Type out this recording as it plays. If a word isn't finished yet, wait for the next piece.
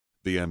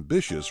The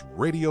Ambitious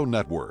Radio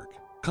Network.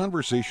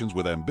 Conversations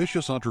with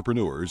ambitious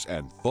entrepreneurs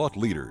and thought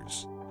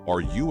leaders.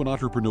 Are you an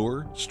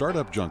entrepreneur,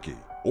 startup junkie,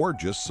 or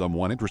just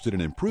someone interested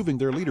in improving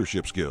their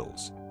leadership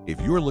skills?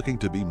 If you're looking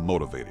to be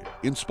motivated,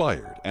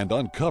 inspired, and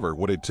uncover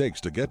what it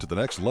takes to get to the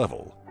next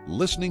level,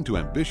 listening to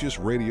Ambitious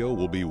Radio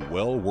will be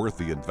well worth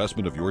the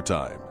investment of your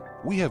time.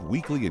 We have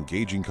weekly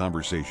engaging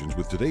conversations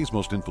with today's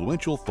most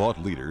influential thought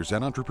leaders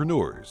and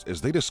entrepreneurs as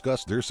they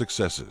discuss their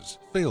successes,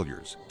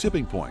 failures,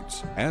 tipping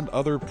points, and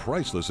other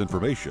priceless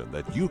information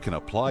that you can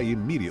apply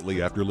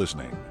immediately after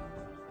listening.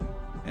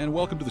 And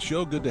welcome to the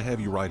show. Good to have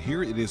you right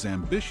here. It is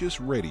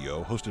Ambitious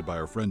Radio, hosted by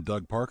our friend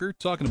Doug Parker,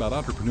 talking about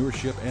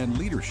entrepreneurship and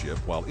leadership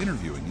while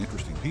interviewing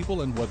interesting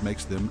people and what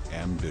makes them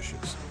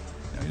ambitious.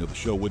 Now, you know the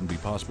show wouldn't be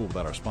possible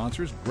without our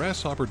sponsors,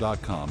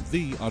 Grasshopper.com,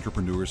 the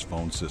entrepreneur's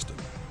phone system.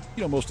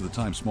 You know, most of the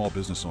time, small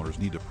business owners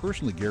need to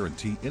personally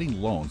guarantee any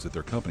loans that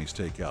their companies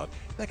take out.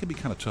 That can be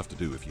kind of tough to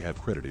do if you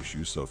have credit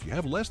issues. So if you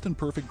have less than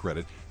perfect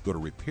credit, go to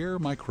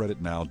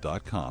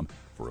RepairMyCreditNow.com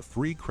for a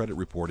free credit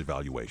report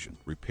evaluation.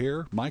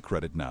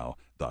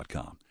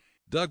 RepairMyCreditNow.com.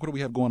 Doug, what do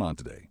we have going on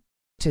today?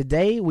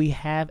 Today we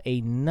have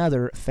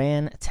another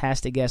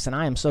fantastic guest, and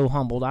I am so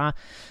humbled. I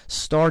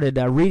started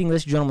reading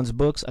this gentleman's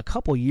books a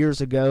couple years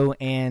ago,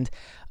 and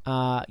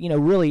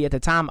really at the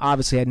time,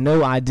 obviously, I had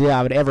no idea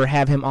I would ever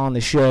have him on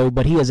the show,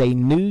 but he is a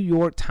New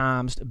York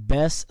Times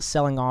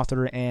best-selling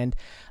author, and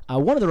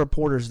one of the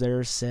reporters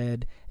there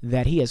said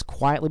that he has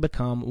quietly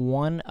become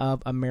one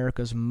of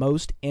America's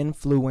most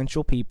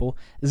influential people.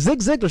 Zig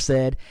Ziglar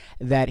said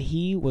that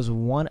he was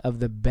one of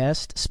the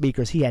best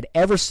speakers he had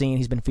ever seen.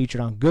 He's been featured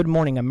on Good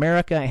Morning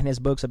America, and his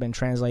books have been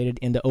translated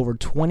into over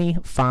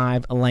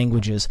 25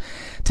 languages.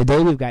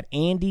 Today we've got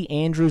Andy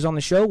Andrews on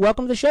the show.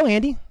 Welcome to the show,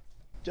 Andy.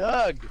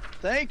 Doug,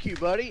 thank you,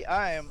 buddy.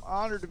 I am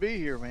honored to be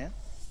here, man.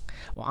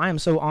 Well, I am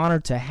so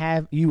honored to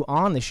have you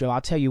on the show.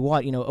 I'll tell you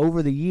what,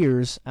 over the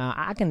years,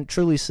 I can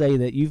truly say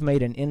that you've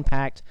made an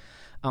impact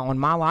on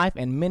my life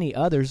and many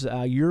others.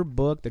 Your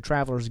book, The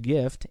Traveler's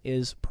Gift,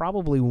 is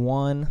probably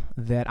one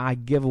that I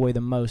give away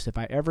the most. If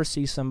I ever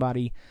see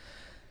somebody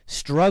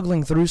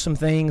struggling through some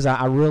things,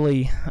 I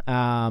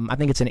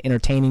think it's an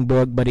entertaining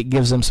book, but it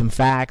gives them some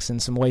facts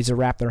and some ways to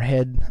wrap their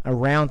head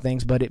around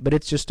things. But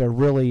it's just a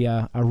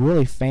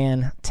really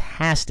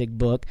fantastic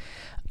book.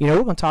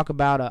 We're going to talk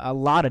about a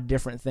lot of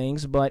different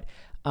things, but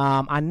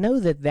I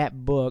know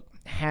that book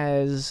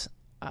has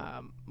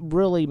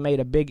really made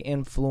a big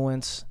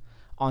influence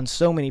on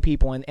so many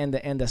people, and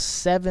the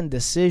 7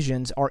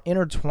 decisions are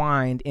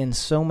intertwined in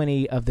so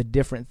many of the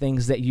different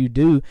things that you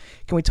do.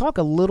 Can we talk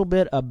a little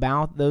bit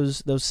about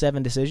those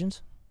 7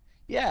 decisions?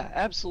 Yeah,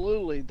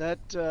 absolutely.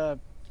 That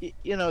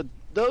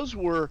those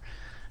were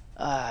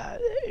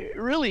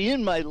really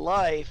in my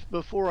life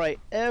before I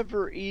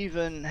ever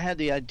even had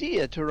the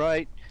idea to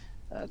write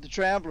The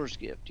Traveler's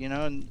Gift.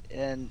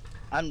 And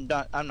I'm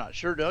not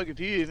sure, Doug, if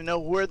you even know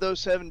where those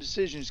 7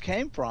 decisions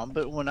came from,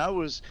 but when I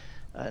was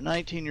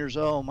 19 years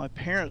old, my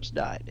parents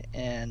died,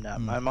 and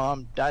my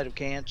mom died of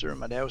cancer, and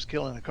my dad was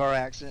killed in a car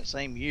accident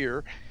same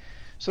year.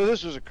 So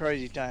this was a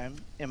crazy time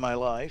in my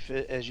life,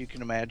 as you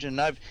can imagine.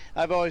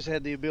 I've always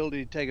had the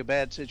ability to take a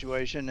bad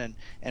situation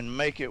and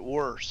make it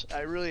worse.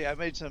 I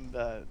made some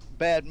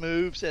bad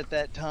moves at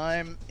that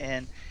time,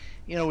 and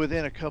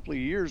within a couple of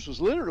years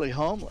was literally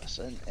homeless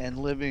and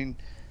living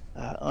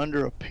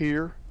under a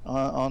pier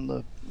on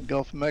the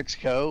Gulf of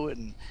Mexico,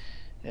 and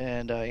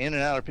in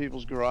and out of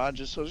people's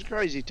garages. So it was a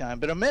crazy time.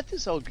 But I met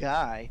this old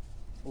guy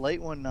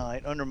late one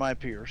night under my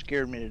pier,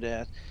 scared me to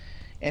death.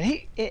 And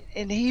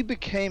he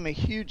became a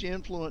huge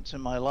influence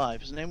in my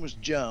life. His name was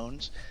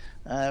Jones.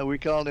 We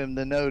called him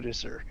the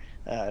Noticer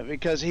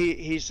because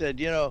he said,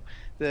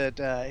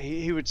 that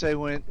he would say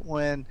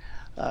when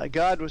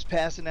God was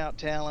passing out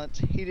talents,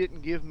 he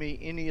didn't give me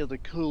any of the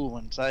cool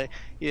ones.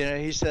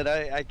 He said,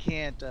 I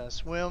can't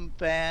swim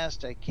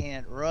fast, I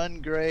can't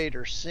run great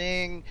or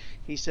sing.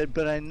 He said,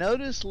 but I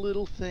notice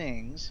little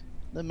things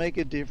that make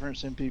a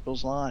difference in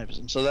people's lives.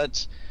 And so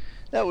that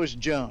was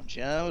Jones.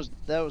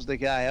 That was the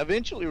guy. I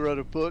eventually wrote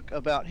a book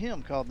about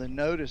him called The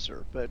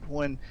Noticer. But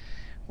when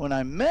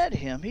I met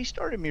him, he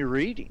started me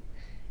reading.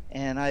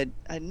 And I'd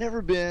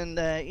never been,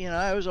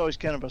 I was always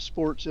kind of a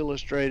Sports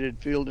Illustrated,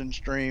 Field and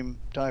Stream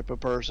type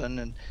of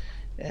person,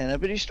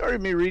 but he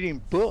started me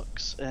reading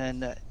books,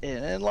 and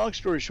long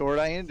story short,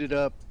 I ended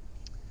up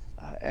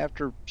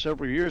after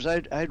several years,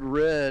 I'd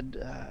read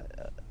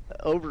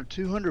over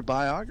 200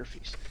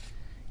 biographies,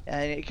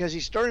 and because he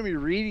started me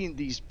reading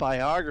these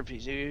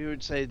biographies, he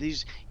would say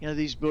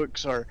these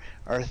books are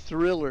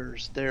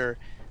thrillers, they're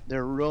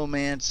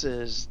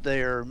romances,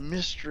 they're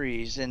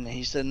mysteries, and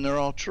he said, and they're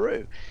all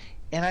true.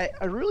 And I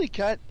really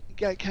got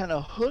kind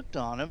of hooked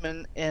on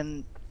them,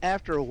 and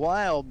after a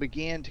while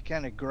began to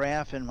kind of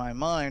graph in my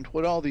mind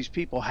what all these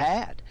people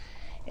had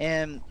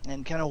and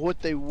kind of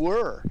what they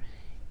were.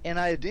 And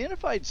I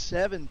identified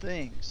 7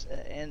 things,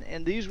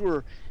 and these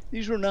were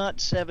not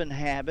 7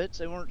 habits.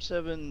 They weren't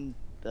 7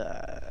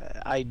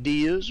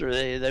 ideas, or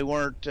they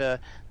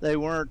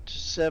weren't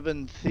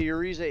 7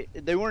 theories.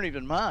 They weren't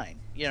even mine.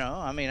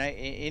 I mean,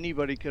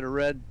 anybody could have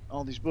read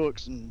all these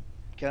books and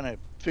kind of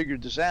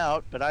figured this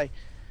out, but I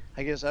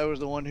guess I was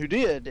the one who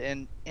did,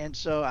 and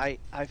so I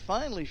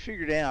finally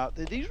figured out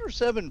that these were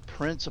 7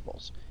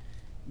 principles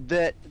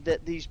that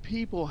these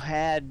people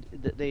had,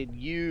 that they'd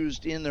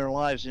used in their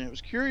lives. And it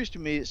was curious to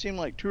me, it seemed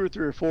like 2 or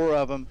 3 or 4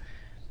 of them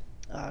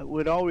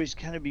would always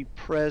kind of be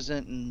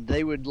present, and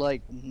they would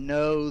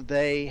know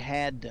they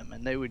had them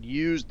and they would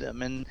use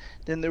them. And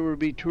then there would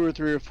be 2 or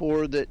 3 or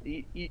 4 that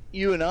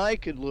you and I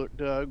could look,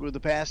 Doug, with the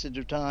passage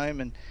of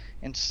time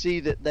and see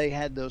that they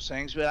had those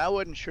things, but I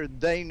wasn't sure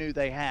they knew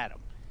they had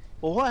them.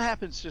 Well, what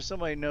happens to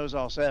somebody who knows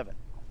all 7?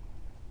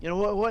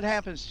 What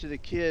happens to the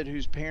kid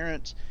whose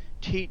parents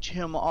teach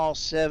him all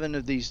 7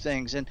 of these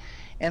things? And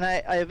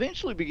I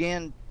eventually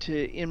began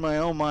to, in my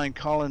own mind,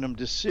 calling them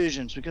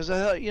decisions, because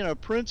I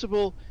thought,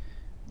 principle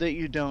that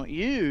you don't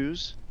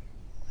use,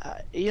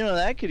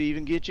 that could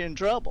even get you in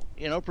trouble.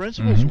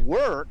 Principles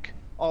work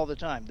all the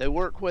time. They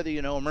work whether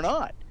you know them or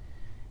not.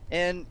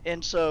 And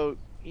so,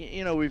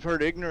 we've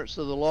heard ignorance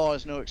of the law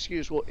is no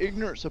excuse. Well,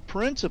 ignorance of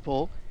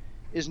principle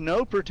is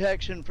no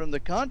protection from the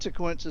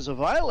consequences of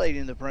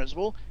violating the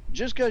principle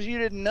just because you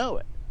didn't know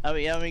it. I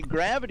mean,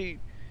 gravity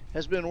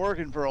has been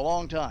working for a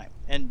long time,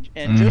 and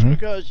just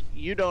because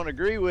you don't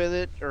agree with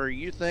it, or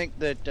you think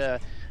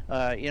that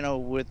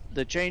with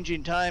the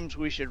changing times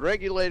we should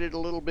regulate it a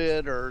little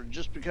bit, or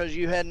just because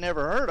you had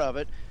never heard of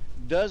it,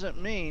 doesn't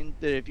mean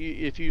that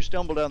if you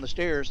stumble down the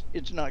stairs,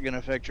 it's not going to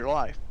affect your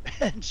life.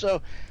 And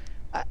so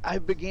I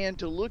began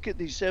to look at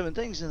these 7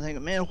 things and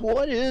think, man,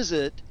 what is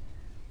it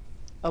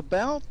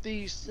about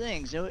these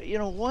things?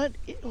 What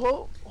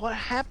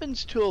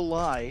happens to a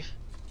life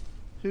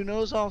who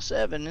knows all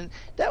 7? And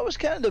that was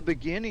kind of the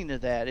beginning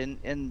of that.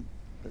 And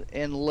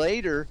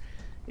later,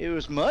 it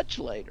was much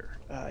later,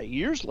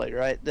 years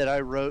later, that I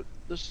wrote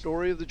the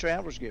story of the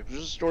Traveler's Gift. It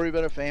was a story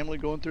about a family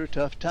going through a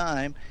tough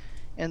time,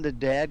 and the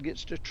dad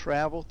gets to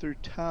travel through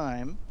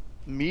time,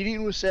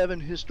 meeting with 7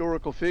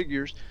 historical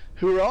figures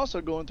who are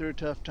also going through a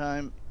tough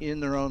time in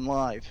their own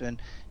life.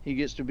 And he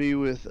gets to be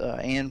with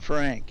Anne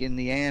Frank in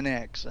the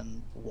annex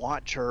and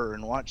watch her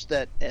and watch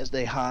that as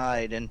they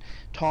hide and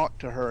talk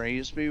to her. He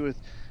gets to be with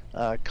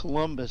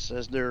Columbus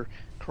as they're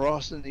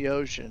crossing the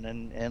ocean,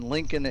 and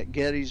Lincoln at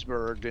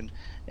Gettysburg,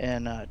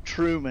 and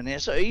Truman.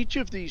 And so each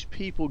of these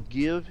people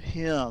give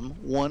him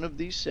one of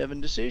these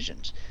 7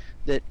 decisions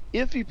that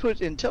if he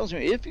puts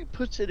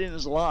it in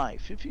his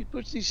life, if he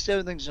puts these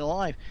 7 things in his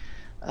life,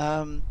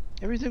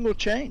 everything will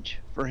change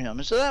for him.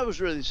 And so that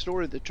was really the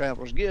story of the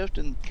Traveler's Gift,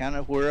 and kind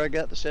of where I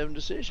got the 7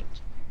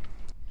 decisions.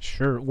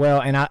 Sure.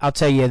 Well, and I'll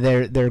tell you,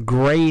 they're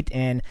great,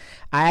 and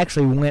I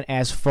actually went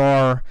as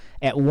far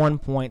at one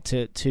point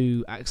to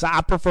because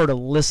I prefer to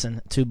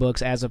listen to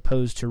books as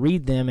opposed to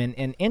read them.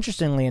 And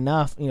interestingly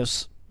enough,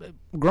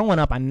 growing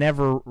up, I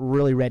never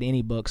really read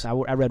any books. I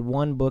read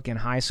one book in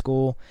high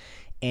school,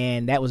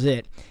 and that was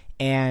it.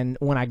 And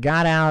when I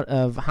got out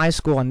of high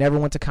school, I never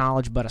went to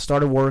college, but I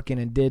started working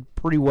and did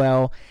pretty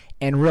well,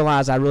 and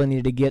realized I really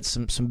needed to get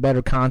some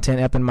better content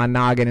up in my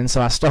noggin. And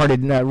so I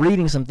started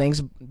reading some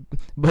things,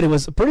 but it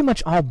was pretty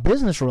much all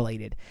business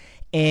related.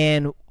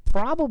 And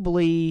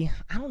probably,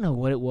 I don't know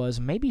what it was,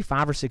 maybe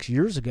 5 or 6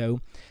 years ago,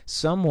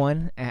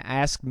 someone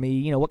asked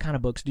me, what kind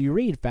of books do you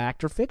read,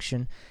 fact or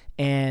fiction?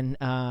 And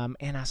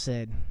I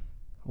said,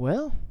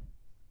 well,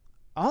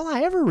 all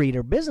I ever read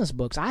are business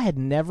books. I had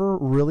never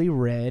really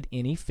read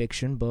any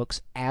fiction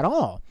books at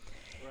all.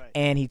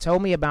 And he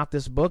told me about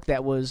this book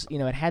that was,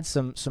 it had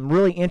some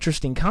really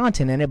interesting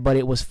content in it, but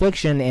it was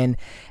fiction.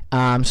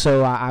 And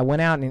so I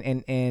went out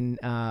and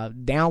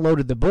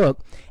downloaded the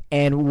book.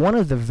 And one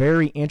of the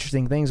very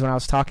interesting things, when I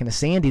was talking to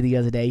Sandy the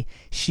other day,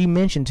 she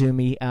mentioned to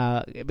me,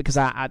 because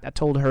I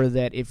told her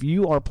that if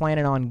you are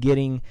planning on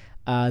getting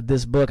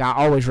this book, I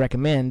always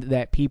recommend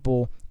that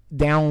people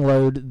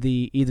download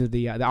either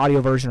the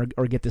audio version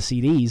or get the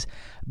CDs,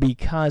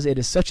 because it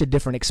is such a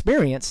different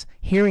experience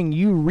hearing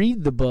you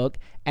read the book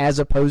as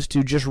opposed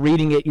to just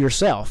reading it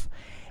yourself.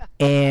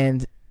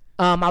 And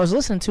I was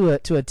listening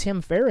to a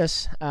Tim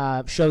Ferriss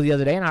show the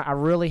other day, and I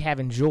really have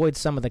enjoyed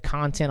some of the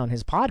content on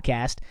his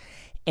podcast.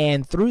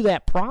 And through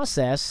that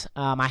process,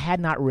 I had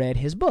not read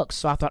his books,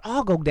 so I thought,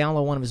 I'll go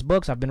download one of his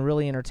books. I've been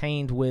really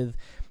entertained with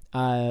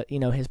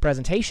his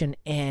presentation,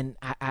 and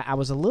I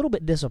was a little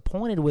bit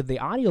disappointed with the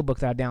audiobook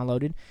that I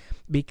downloaded,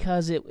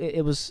 because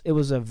it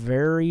was a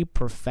very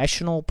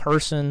professional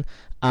person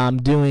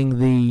doing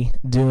the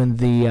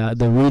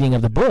reading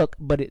of the book,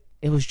 but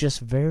it was just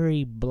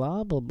very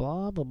blah blah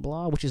blah blah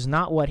blah, which is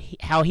not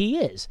how he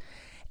is.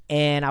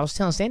 And I was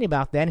telling Sandy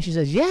about that, and she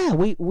says, yeah,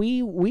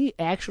 we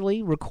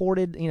actually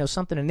recorded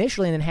something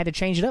initially and then had to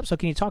change it up. So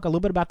can you talk a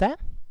little bit about that?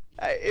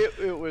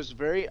 It was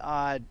very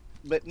odd,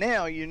 but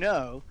now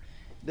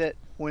that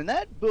when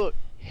that book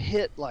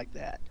hit like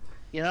that,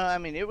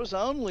 it was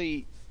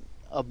only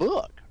a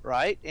book,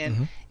 right?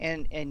 And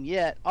and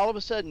yet all of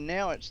a sudden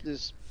now it's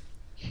this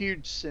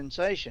huge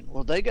sensation.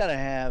 Well, they got to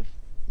have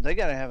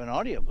an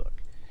audiobook.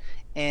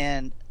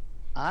 And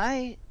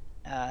I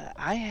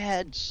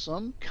had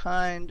some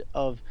kind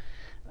of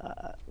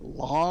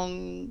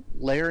long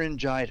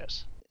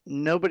laryngitis.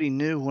 Nobody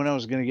knew when I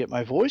was going to get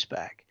my voice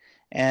back,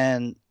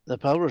 and the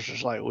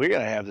publisher's like, "We got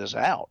to have this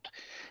out,"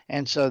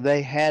 and so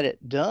they had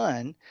it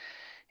done.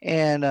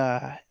 And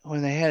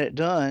when they had it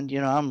done,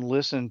 I'm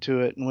listening to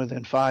it, and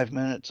within 5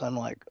 minutes, I'm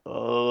like,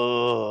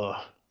 "Oh,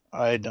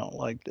 I don't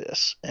like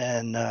this."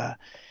 And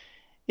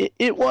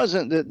it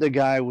wasn't that the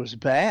guy was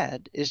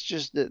bad; it's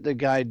just that the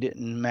guy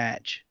didn't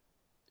match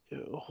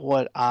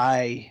what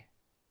I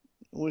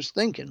was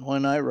thinking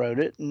when I wrote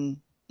it,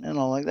 and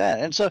all like that.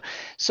 And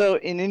so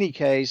in any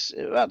case,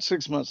 about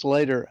 6 months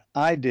later,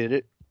 I did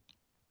it,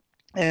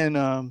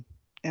 and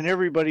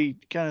everybody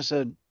kind of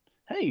said,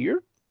 "Hey,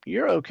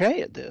 you're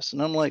okay at this,"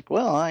 and I'm like,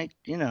 "Well, I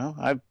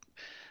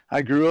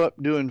grew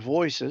up doing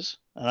voices,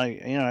 and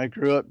I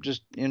grew up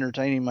just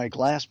entertaining my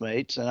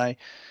classmates, and I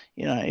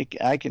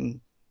can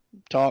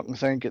talk and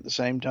think at the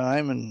same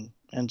time,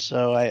 and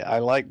so I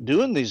like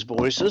doing these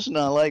voices, and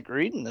I like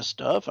reading this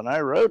stuff, and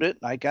I wrote it,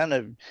 and I kind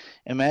of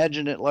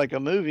imagine it like a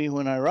movie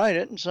when I write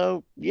it, and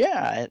so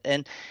yeah,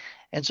 and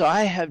so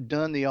I have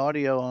done the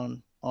audio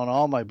on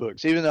all my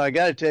books. Even though I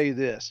got to tell you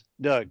this,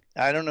 Doug,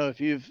 I don't know if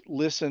you've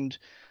listened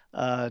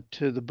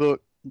to the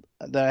book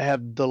that I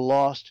have, The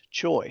Lost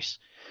Choice,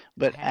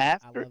 but I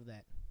after love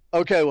that.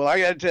 okay, well, I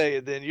got to tell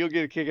you, then you'll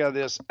get a kick out of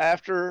this.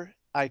 After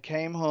I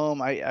came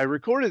home, I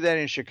recorded that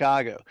in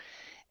Chicago.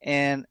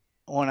 And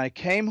when I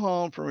came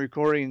home from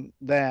recording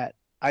that,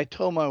 I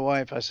told my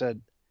wife, I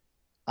said,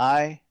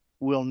 I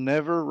will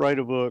never write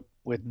a book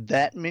with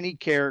that many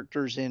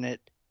characters in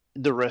it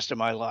the rest of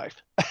my life.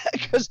 Hmm.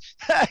 Because,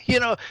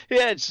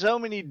 it had so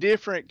many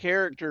different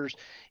characters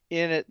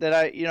in it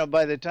that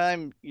by the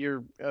time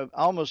you're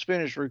almost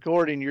finished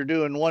recording, you're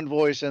doing one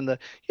voice, and the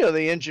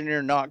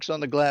engineer knocks on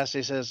the glass.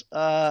 He says,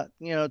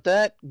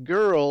 that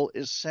girl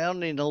is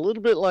sounding a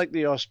little bit like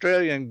the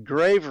Australian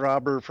grave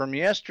robber from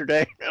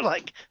yesterday.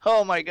 Like,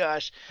 oh my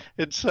gosh.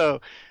 And so,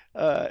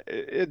 but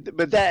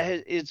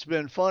it's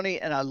been funny,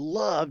 and I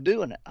love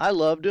doing it. I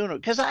love doing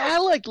it because I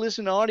like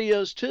listening to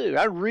audios too.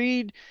 I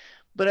read,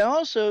 but I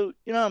also,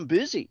 I'm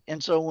busy.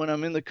 And so when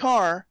I'm in the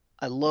car,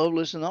 I love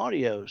listening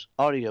to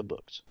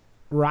audiobooks.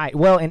 Right.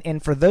 Well,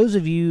 and for those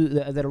of you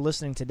that are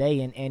listening today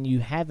and you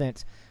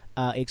haven't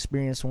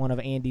experienced one of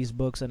Andy's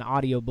books, an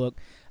audio book,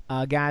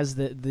 guys,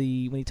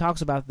 the when he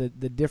talks about the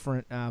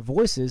different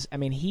voices, I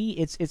mean,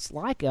 it's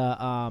like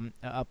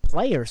a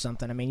play or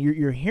something. I mean,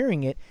 you're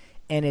hearing it,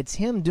 and it's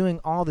him doing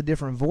all the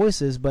different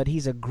voices, but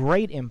he's a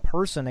great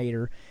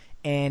impersonator,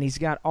 and he's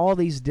got all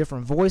these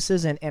different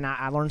voices, and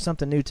I learned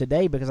something new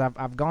today because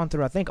I've gone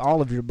through, I think, all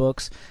of your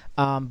books,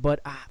 but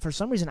for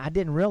some reason I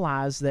didn't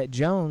realize that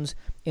Jones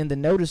in the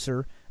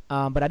Noticer,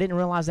 but I didn't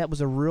realize that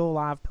was a real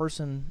live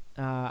person.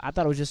 I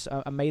thought it was just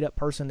a made up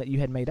person that you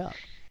had made up.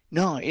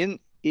 No,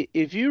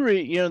 if you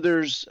read,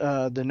 there's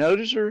the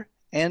Noticer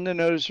and the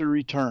Noticer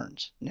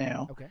Returns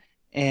now, Okay.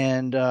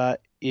 and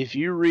if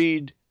you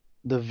read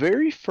the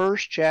very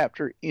first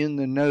chapter in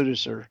the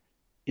Noticer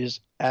is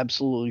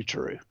absolutely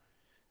true.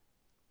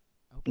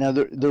 Now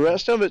Okay. the Okay.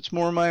 rest of it's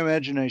more my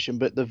imagination,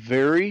 but the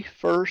very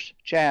first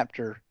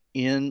chapter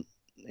in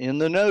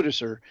the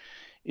Noticer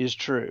is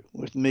true.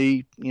 With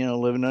me,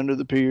 living under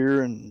the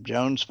pier, and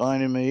Jones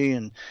finding me,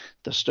 and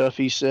the stuff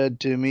he said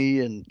to me,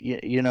 and he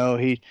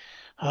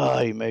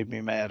made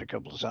me mad a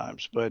couple of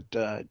times, but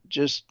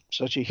just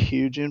such a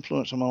huge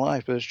influence on my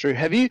life. But it's true.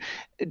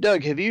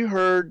 Doug? Have you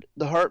heard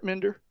the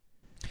Heartmender?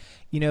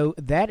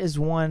 That is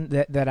one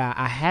that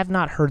I have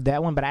not heard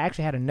that one, but I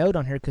actually had a note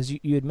on here because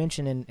you had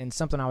mentioned in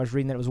something I was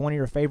reading that it was one of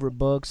your favorite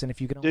books, and if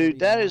you could only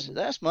Dude, read one.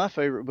 that's my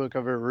favorite book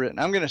I've ever written.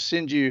 I'm gonna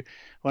send you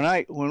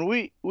when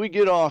we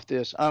get off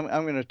this. I'm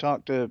gonna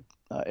talk to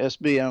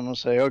SB. And I'm gonna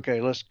say,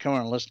 okay, let's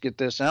get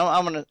this. And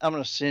I'm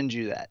gonna send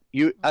you that. I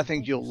Oh, think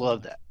thank you you'll so love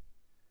much. that.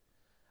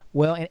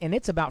 Well, and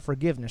it's about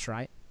forgiveness,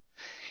 right?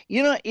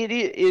 It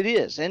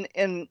is.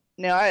 And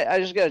now I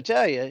just got to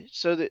tell you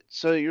so that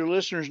your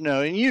listeners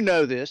know, and you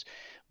know this,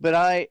 but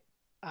I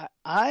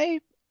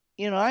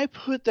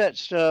put that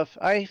stuff.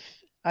 I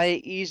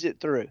ease it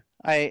through.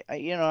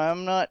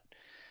 I'm not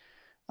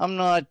I'm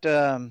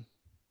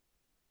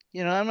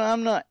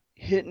not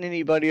hitting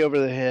anybody over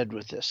the head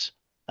with this,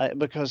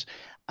 because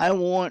I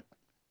want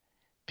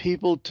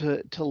people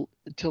to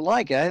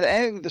like it. I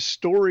think the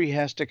story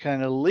has to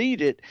kind of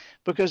lead it,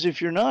 because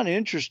if you're not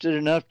interested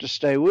enough to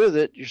stay with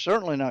it, you're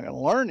certainly not going to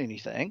learn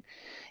anything.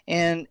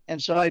 And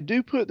so I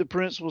do put the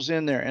principles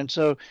in there. And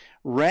so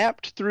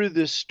wrapped through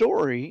this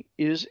story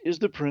is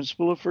the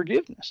principle of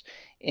forgiveness.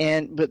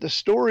 But the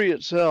story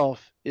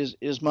itself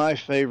is my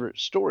favorite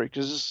story,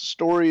 because it's the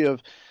story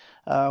of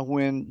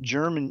when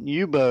German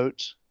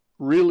U-boats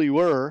really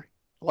were.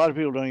 A lot of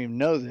people don't even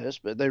know this,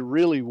 but they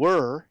really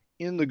were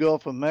in the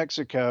Gulf of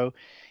Mexico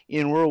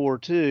in World War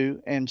II,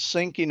 and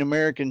sinking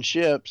American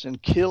ships and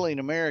killing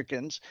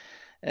Americans.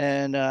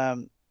 And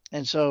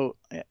so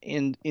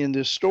in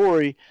this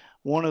story,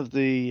 one of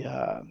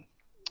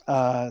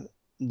uh,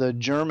 the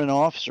German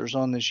officers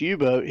on this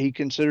U-boat, he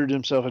considered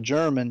himself a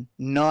German,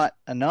 not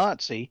a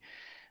Nazi,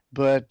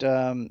 but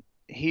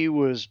he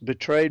was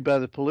betrayed by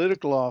the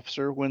political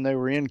officer when they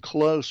were in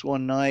close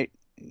one night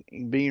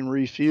being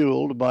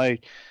refueled by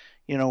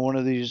one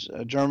of these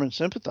German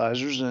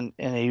sympathizers, and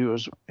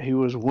he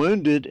was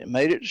wounded and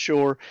made it to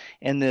shore,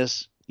 and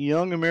this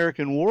young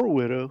American war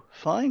widow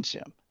finds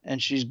him,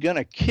 and she's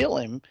gonna kill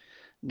him,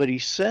 but he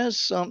says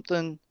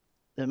something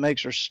that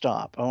makes her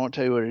stop. I won't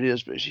tell you what it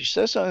is, but she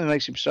says something that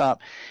makes him stop,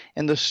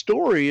 and the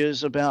story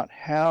is about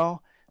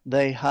how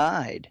they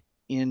hide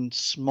in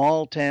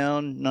small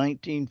town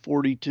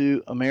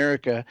 1942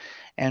 America,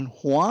 and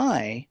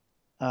why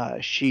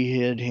she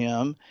hid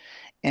him,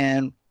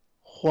 and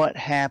what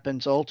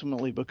happens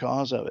ultimately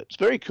because of it. It's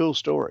a very cool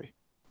story.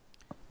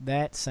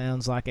 That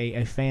sounds like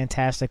a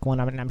fantastic one.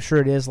 I mean, I'm sure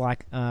it is,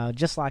 like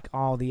just like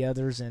all the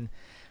others, and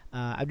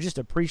I just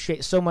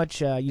appreciate so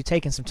much you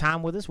taking some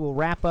time with us. We'll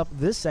wrap up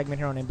this segment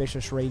here on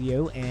Ambitious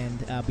Radio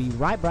and be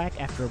right back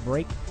after a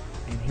break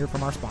and hear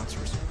from our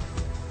sponsors.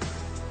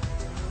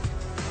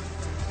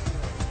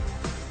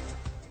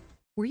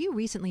 Were you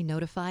recently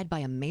notified by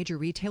a major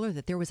retailer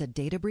that there was a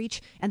data breach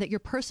and that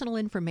your personal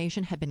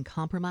information had been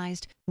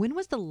compromised? When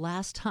was the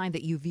last time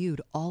that you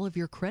viewed all of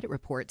your credit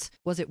reports?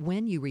 Was it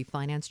when you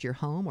refinanced your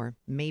home, or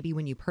maybe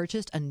when you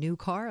purchased a new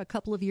car a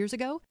couple of years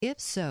ago? If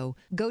so,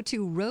 go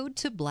to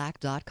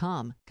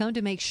roadtoblack.com. Come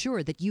to make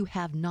sure that you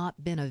have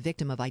not been a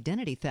victim of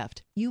identity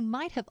theft. You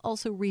might have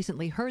also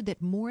recently heard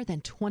that more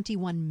than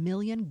 21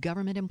 million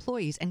government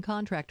employees and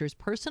contractors'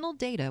 personal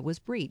data was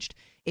breached,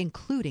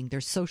 including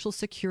their social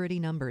security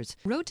numbers.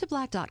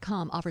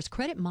 RoadToBlack.com offers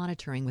credit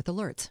monitoring with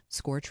alerts,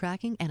 score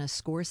tracking, and a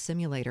score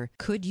simulator.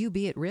 Could you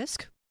be at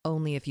risk?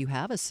 Only if you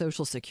have a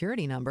social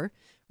security number.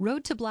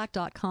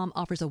 RoadToBlack.com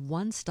offers a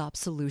one-stop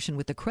solution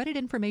with the credit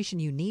information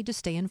you need to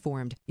stay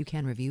informed. You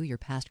can review your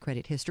past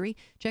credit history,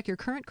 check your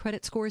current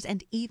credit scores,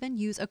 and even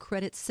use a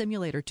credit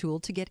simulator tool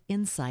to get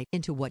insight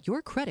into what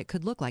your credit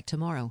could look like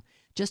tomorrow.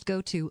 Just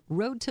go to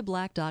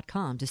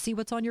roadtoblack.com to see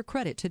what's on your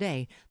credit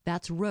today.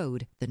 That's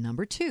road, the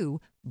number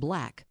 2,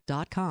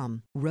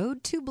 black.com.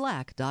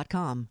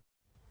 roadtoblack.com.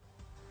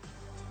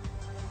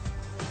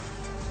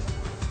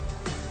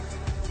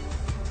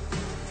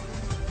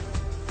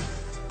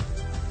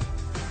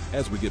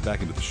 As we get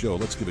back into the show,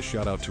 let's give a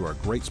shout out to our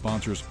great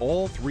sponsors,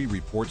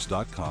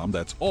 all3reports.com.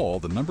 That's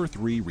all, the number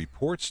 3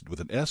 reports with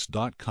an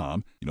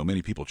S.com. You know,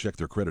 many people check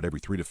their credit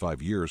every 3 to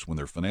 5 years when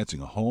they're financing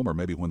a home or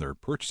maybe when they're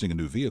purchasing a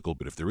new vehicle.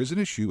 But if there is an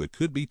issue, it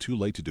could be too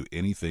late to do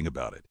anything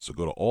about it. So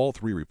go to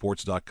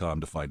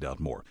all3reports.com to find out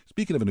more.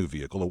 Speaking of a new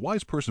vehicle, a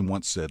wise person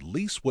once said,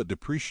 lease what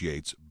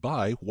depreciates,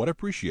 buy what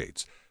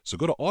appreciates. So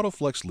go to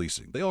AutoFlex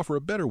Leasing. They offer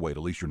a better way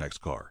to lease your next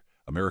car.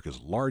 America's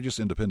largest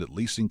independent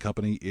leasing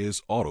company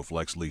is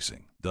AutoFlex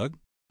Leasing. Doug?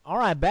 All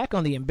right, back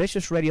on the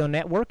Ambitious Radio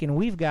Network, and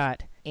we've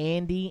got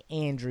Andy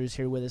Andrews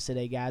here with us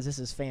today, guys. This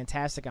is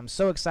fantastic. I'm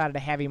so excited to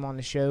have him on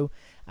the show.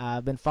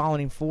 I've been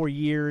following him for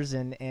years,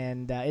 and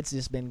it's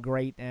just been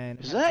great. And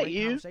is that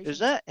you?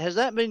 Has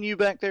that been you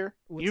back there?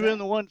 You've been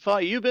the one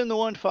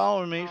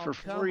following me for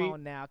free.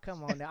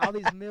 Come on now. All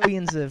these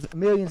millions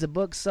of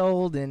books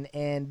sold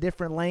and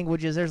different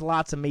languages. There's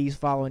lots of me's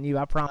following you.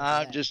 I promise.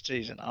 I'm just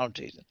teasing. I'm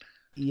teasing.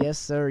 Yes,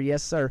 sir.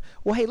 Yes, sir.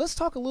 Well, hey, let's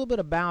talk a little bit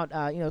about,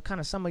 kind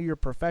of some of your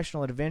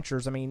professional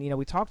adventures. I mean,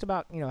 we talked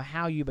about,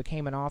 how you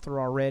became an author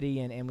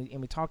already, and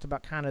we talked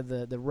about kind of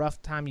the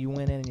rough time you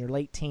went in your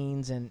late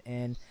teens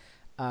and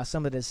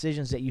some of the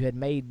decisions that you had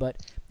made. But,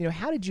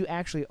 how did you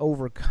actually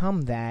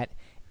overcome that?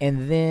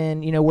 And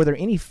then, were there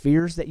any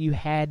fears that you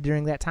had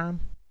during that time?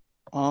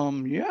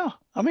 Yeah.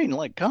 I mean,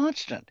 like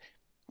constant.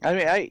 I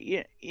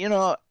mean,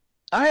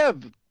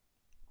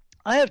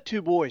 I have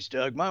 2 boys,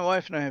 Doug. My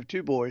wife and I have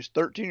 2 boys,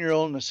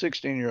 13-year-old and a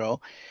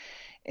 16-year-old.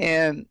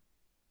 And,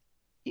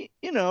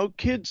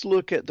 kids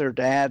look at their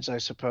dads, I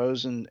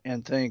suppose, and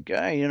think,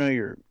 hey,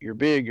 you're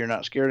big, you're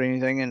not scared of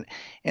anything.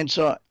 And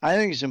so I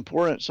think it's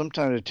important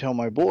sometimes to tell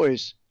my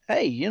boys,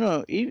 hey,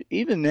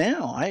 even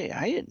now,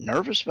 I get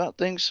nervous about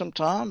things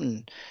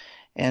sometimes.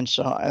 And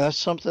so that's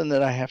something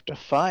that I have to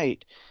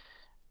fight.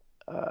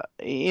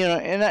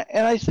 And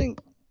I think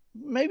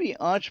maybe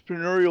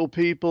entrepreneurial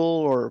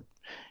people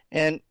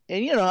and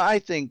I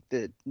think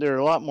that there are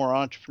a lot more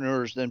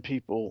entrepreneurs than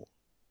people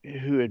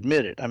who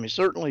admit it. I mean,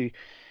 certainly,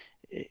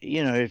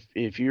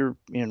 if you're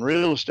in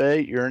real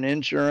estate, you're in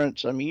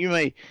insurance. I mean,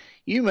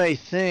 you may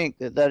think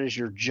that is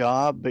your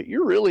job, but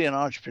you're really an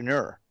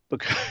entrepreneur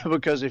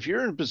because if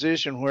you're in a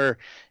position where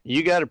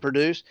you got to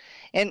produce,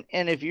 and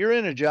if you're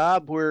in a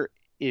job where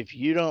if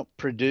you don't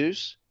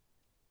produce,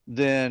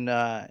 then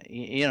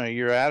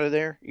you're out of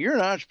there. You're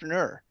an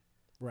entrepreneur.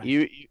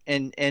 Right.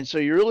 And so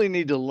you really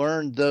need to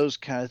learn those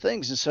kind of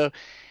things. And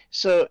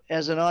so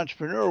as an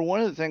entrepreneur, one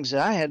of the things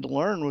that I had to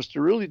learn was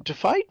to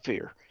fight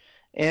fear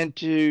and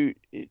to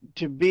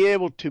be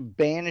able to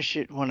banish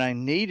it when I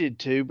needed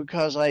to,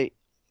 because I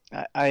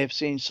have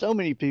seen so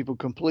many people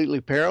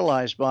completely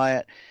paralyzed by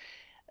it.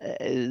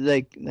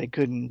 They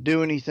couldn't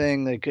do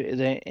anything.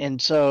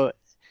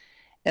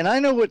 And I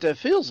know what that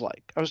feels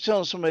like. I was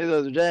telling somebody the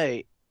other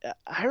day,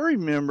 I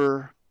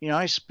remember,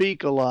 I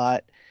speak a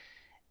lot.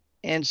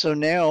 And so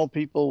now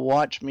people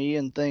watch me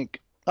and think,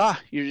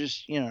 you're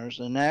just, there's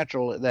a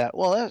natural at that.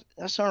 Well,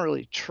 that's not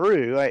really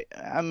true.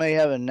 I may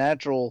have a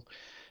natural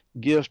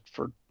gift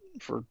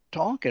for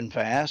talking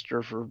fast,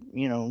 or for, I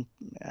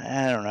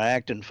don't know,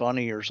 acting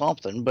funny or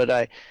something.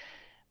 But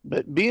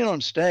being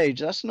on stage,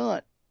 that's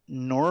not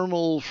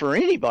normal for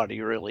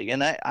anybody, really.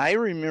 And I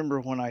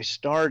remember when I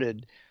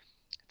started,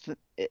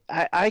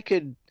 I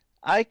could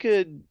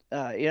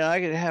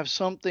have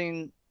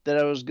something that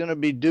I was going to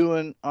be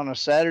doing on a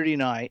Saturday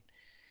night,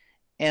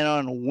 and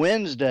on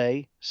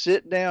Wednesday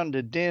sit down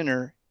to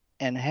dinner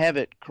and have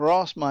it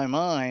cross my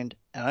mind,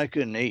 and I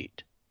couldn't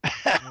eat.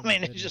 I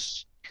mean, it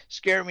just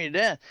scared me to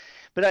death.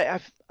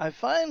 But I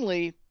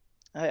finally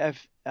I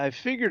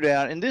figured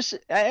out, and this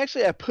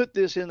I put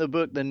this in the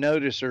book, The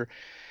Noticer.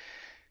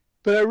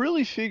 But I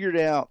really figured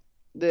out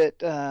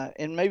that,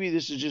 and maybe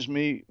this is just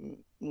me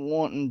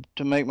wanting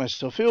to make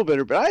myself feel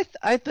better, but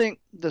I think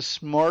the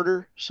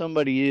smarter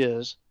somebody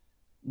is,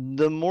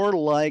 the more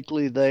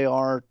likely they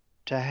are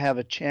to have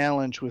a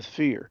challenge with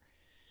fear.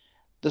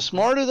 The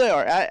smarter they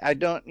are. I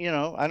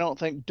don't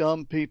think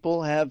dumb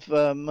people have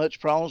much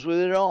problems with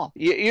it at all.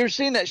 You're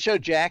seeing that show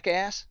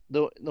Jackass,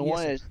 the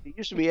one that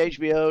used to be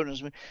HBO,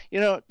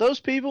 and those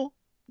people,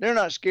 they're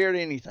not scared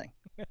of anything.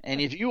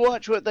 And if you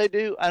watch what they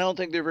do, I don't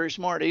think they're very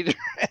smart either.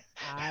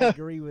 I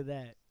agree with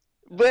that.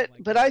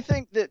 But I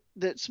think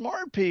that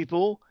smart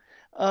people,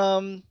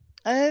 I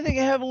think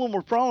I have a little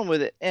more problem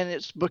with it, and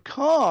it's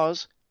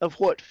because of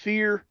what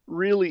fear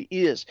really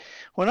is.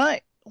 When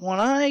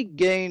I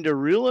gained a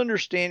real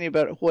understanding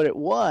about what it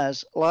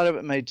was, a lot of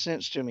it made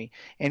sense to me.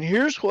 And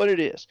here's what it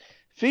is.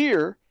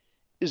 Fear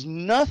is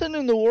nothing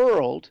in the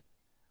world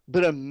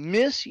but a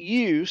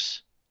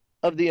misuse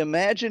of the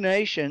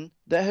imagination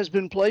that has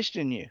been placed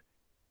in you.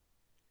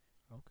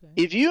 Okay.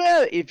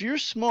 If you're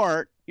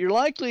smart, you're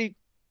likely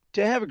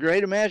to have a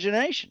great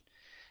imagination.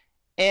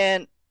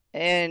 And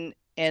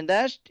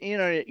that's,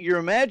 your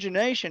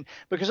imagination,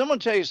 because I'm going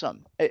to tell you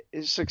something.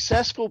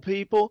 Successful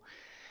people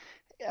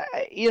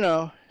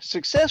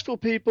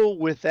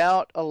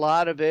without a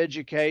lot of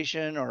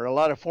education or a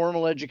lot of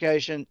formal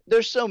education,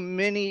 there's so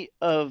many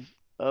of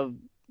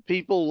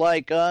people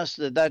like us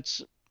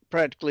that's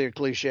practically a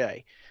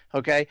cliche.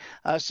 Okay,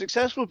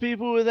 successful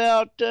people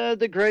without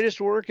the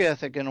greatest work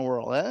ethic in the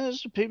world.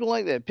 There's people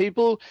like that.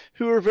 People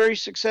who are very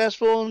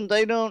successful and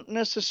they don't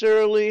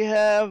necessarily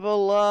have a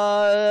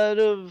lot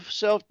of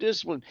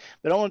self-discipline.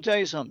 But I want to tell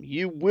you something.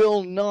 You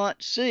will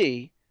not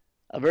see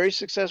a very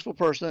successful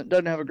person that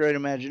doesn't have a great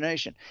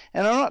imagination.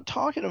 And I'm not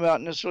talking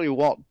about necessarily a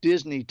Walt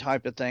Disney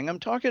type of thing. I'm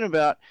talking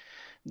about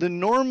the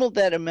normal,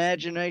 that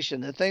imagination,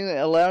 the thing that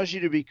allows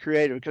you to be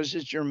creative, because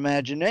it's your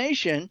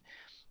imagination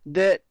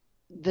that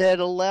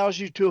allows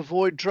you to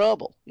avoid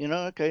trouble.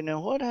 Okay, now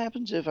what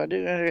happens if I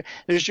do?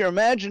 It's your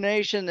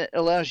imagination that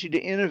allows you to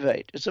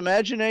innovate. It's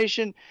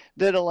imagination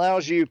that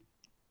allows you,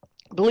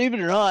 believe it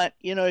or not,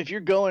 if you're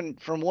going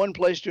from one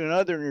place to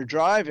another and you're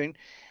driving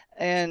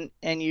and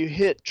you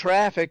hit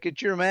traffic,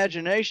 it's your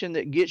imagination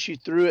that gets you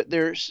through it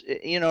there,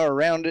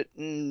 around it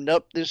and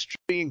up this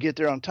street and get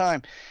there on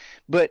time.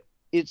 But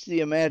it's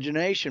the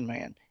imagination,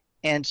 man.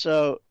 And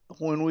so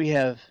when we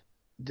have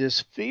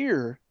this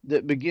fear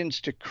that begins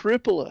to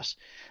cripple us,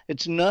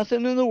 it's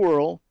nothing in the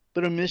world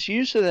but a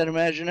misuse of that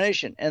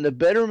imagination. And the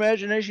better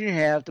imagination you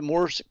have, the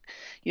more,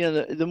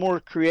 the more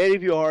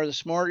creative you are, the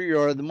smarter you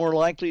are, the more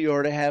likely you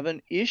are to have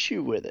an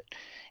issue with it.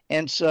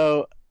 And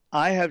so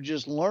I have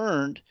just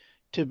learned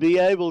to be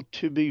able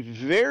to be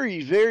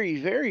very, very,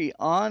 very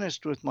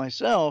honest with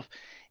myself,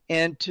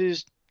 and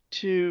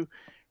to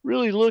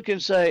really look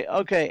and say,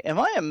 okay, am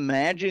I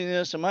imagining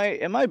this? Am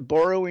I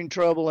borrowing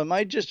trouble? Am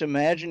I just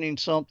imagining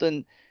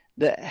something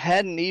that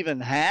hadn't even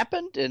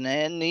happened and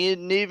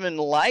isn't even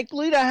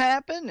likely to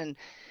happen?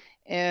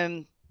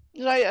 And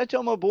I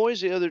told my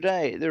boys the other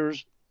day, there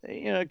was,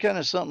 kind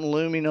of something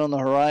looming on the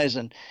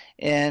horizon.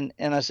 And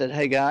I said,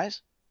 hey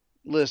guys,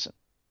 listen,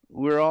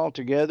 we're all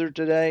together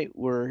today.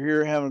 We're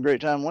here having a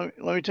great time. Let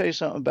me tell you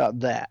something about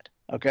that.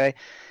 Okay.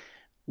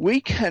 We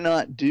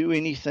cannot do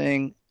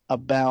anything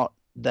about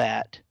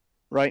that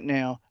right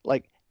now,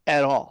 like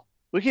at all.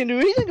 We can't do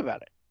anything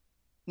about it.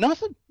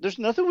 Nothing. There's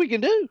nothing we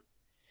can do.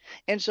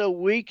 And so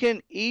we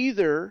can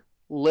either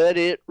let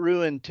it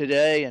ruin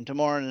today and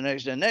tomorrow and the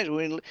next day and next.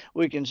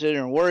 We can sit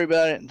here and worry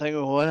about it and think,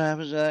 well, what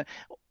happens to that?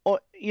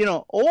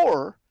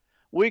 Or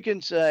we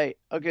can say,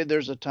 okay,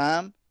 there's a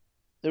time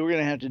that we're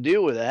going to have to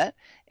deal with that.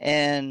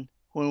 And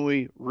when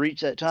we reach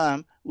that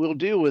time, we'll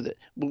deal with it.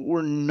 But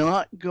we're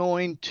not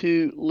going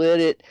to let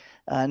it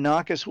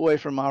knock us away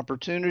from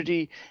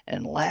opportunity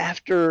and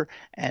laughter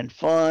and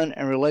fun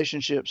and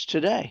relationships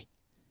today.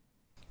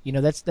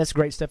 That's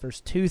great stuff.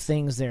 There's two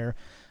things there.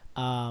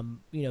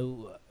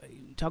 You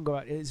talk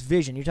about it's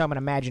vision. You're talking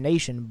about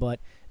imagination, but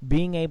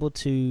being able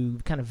to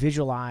kind of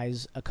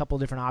visualize a couple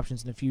of different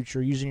options in the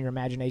future, using your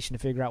imagination to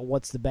figure out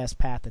what's the best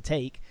path to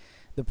take.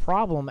 The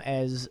problem,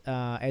 as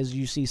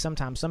you see,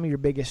 sometimes some of your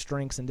biggest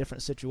strengths in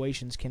different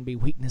situations can be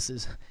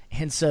weaknesses,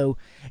 and so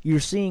you're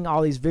seeing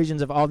all these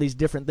visions of all these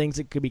different things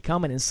that could be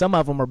coming, and some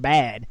of them are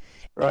bad.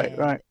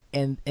 Right.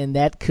 and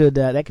that could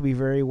be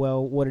very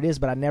well what it is.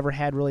 But I never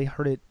had really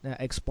heard it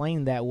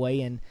explained that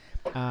way. And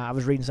I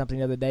was reading something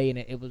the other day, and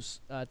it was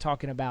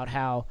talking about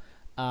how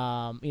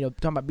talking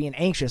about being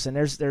anxious, and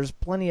there's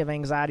plenty of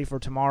anxiety for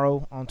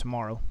tomorrow on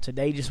tomorrow.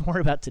 Today, just worry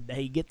about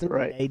today. Get through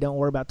today. Don't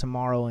worry about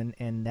tomorrow,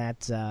 and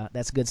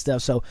that's good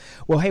stuff. So,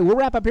 well, hey, we'll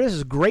wrap up here. This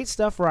is great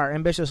stuff for our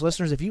ambitious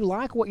listeners. If you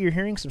like what you're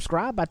hearing,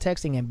 subscribe by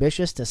texting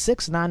ambitious to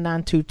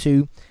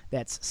 69922.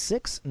 That's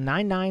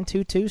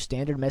 69922.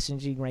 Standard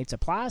messaging rates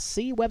apply.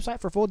 See website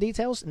for full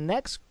details.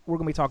 Next, we're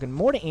going to be talking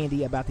more to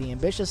Andy about the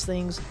ambitious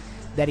things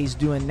that he's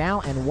doing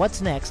now and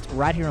what's next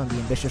right here on the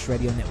Ambitious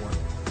Radio Network.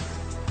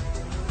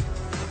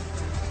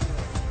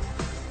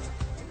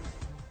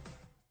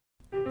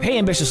 Hey,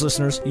 ambitious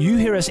listeners, you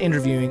hear us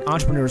interviewing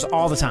entrepreneurs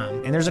all the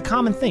time, and there's a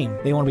common theme.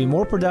 They want to be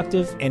more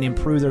productive and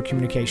improve their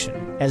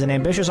communication. As an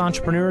ambitious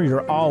entrepreneur,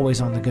 you're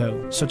always on the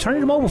go. So turn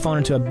your mobile phone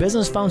into a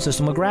business phone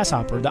system with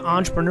Grasshopper, the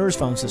entrepreneur's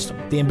phone system.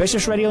 The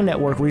Ambitious Radio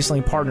Network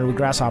recently partnered with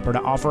Grasshopper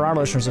to offer our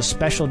listeners a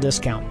special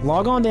discount.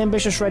 Log on to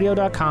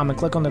ambitiousradio.com and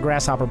click on the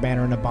Grasshopper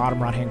banner in the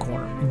bottom right-hand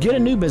corner. Get a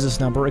new business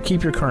number or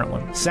keep your current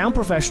one. Sound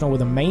professional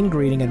with a main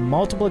greeting and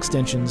multiple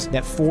extensions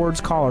that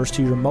forwards callers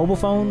to your mobile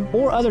phone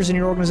or others in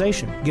your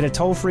organization. Get a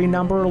toll-free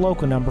number or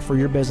local number for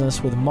your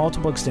business with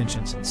multiple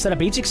extensions. Set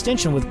up each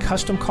extension with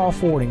custom call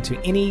forwarding to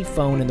any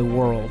phone in the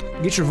world.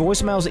 Get your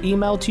voicemails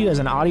emailed to you as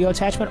an audio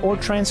attachment or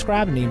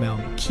transcribe an email.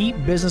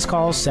 Keep business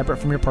calls separate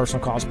from your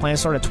personal calls.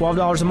 Plans start at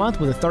 $12 a month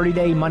with a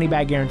 30-day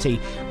money-back guarantee.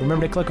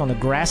 Remember to click on the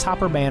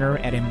Grasshopper banner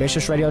at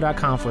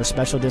ambitiousradio.com for a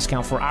special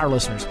discount for our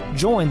listeners.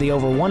 Join the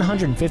over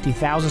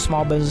 150,000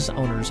 small business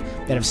owners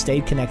that have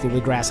stayed connected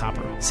with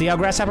Grasshopper. See how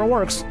Grasshopper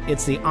works?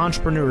 It's the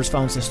entrepreneur's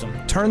phone system.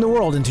 Turn the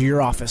world into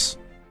your office.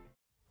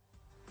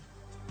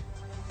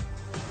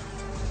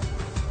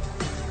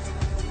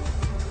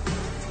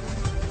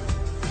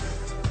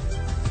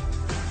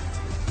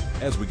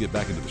 As we get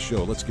back into the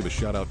show, let's give a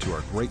shout out to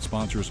our great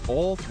sponsors,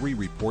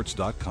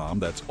 all3reports.com.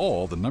 That's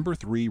all, the number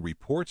 3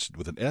 reports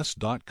with an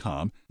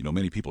S.com. You know,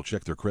 many people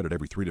check their credit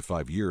every 3 to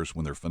 5 years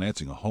when they're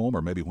financing a home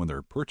or maybe when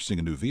they're purchasing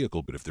a new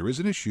vehicle. But if there is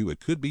an issue,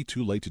 it could be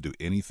too late to do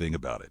anything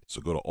about it.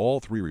 So go to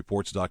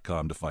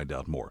all3reports.com to find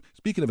out more.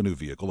 Speaking of a new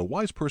vehicle, a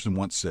wise person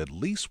once said,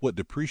 lease what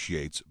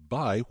depreciates,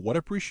 buy what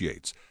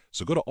appreciates.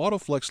 So go to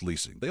Autoflex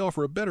Leasing. They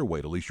offer a better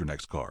way to lease your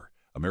next car.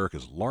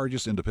 America's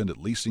largest independent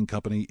leasing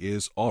company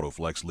is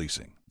Autoflex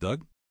Leasing.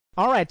 Doug?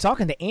 All right,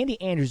 talking to Andy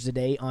Andrews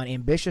today on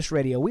Ambitious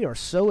Radio. We are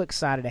so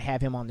excited to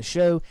have him on the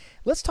show.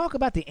 Let's talk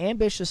about the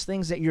ambitious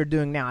things that you're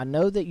doing now. I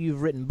know that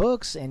you've written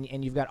books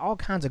and you've got all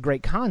kinds of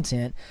great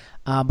content,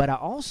 but I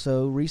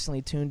also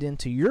recently tuned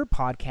into your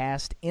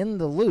podcast, In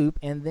the Loop,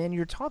 and then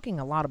you're talking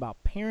a lot about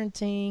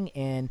parenting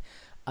and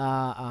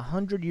a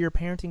 100-year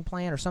parenting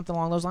plan or something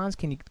along those lines.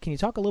 Can you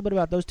talk a little bit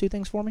about those two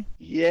things for me?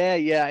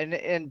 Yeah.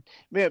 And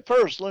man,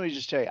 first, let me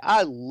just tell you,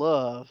 I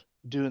love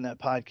doing that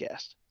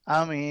podcast.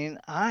 I mean,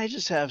 I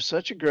just have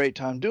such a great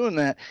time doing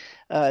that.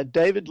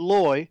 David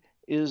Loy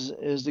is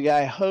the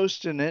guy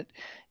hosting it,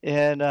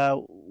 and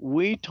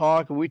we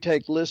talk and we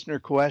take listener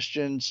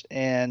questions,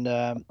 and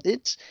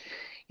it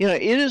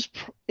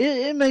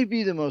may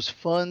be the most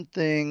fun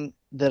thing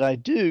that I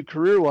do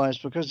career-wise,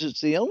 because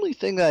it's the only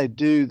thing that I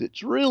do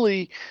that's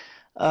really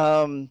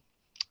that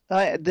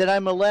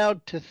I'm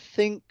allowed to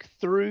think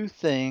through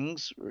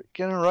things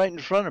kind of right in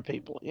front of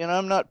people. You know,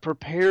 I'm not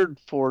prepared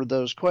for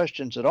those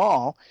questions at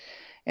all,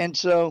 and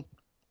so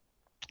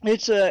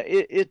it's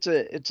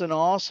an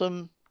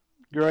awesome,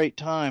 great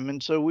time.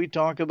 And so we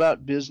talk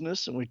about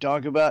business, and we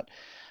talk about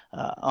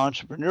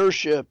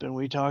entrepreneurship, and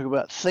we talk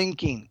about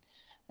thinking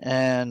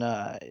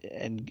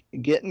and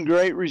getting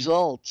great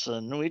results,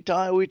 and we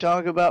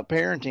talk about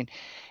parenting,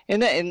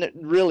 and it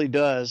really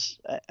does,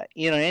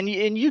 and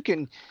you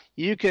can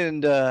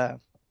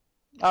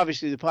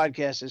obviously the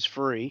podcast is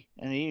free,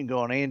 and you can go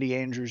on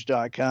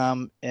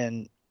andyandrews.com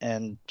and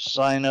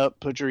sign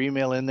up, put your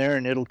email in there,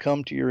 and it'll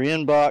come to your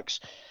inbox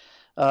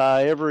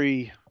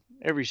every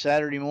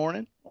Saturday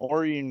morning,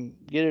 or you can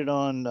get it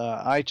on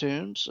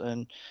iTunes.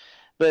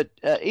 But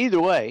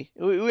either way,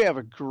 we have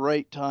a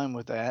great time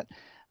with that.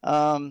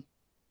 And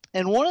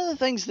one of the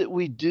things that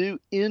we do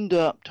end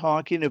up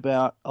talking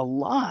about a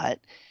lot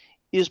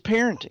is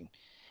parenting.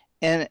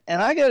 And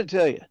I got to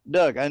tell you,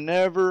 Doug, I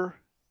never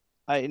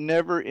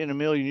in a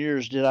million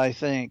years did I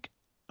think,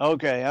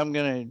 okay,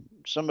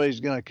 somebody's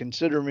going to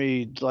consider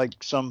me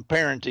like some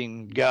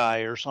parenting guy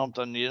or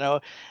something, you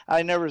know.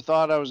 I never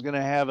thought I was going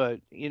to have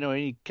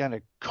any kind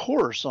of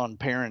course on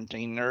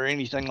parenting or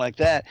anything like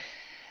that.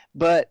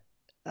 But,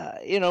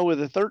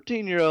 with a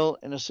 13-year-old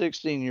and a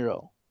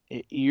 16-year-old,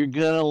 you're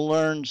going to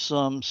learn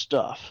some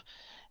stuff.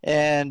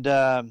 And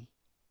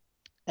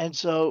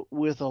so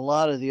with a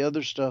lot of the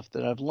other stuff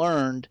that I've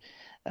learned,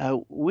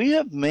 we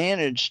have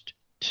managed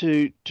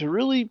to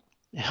really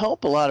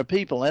help a lot of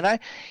people. And I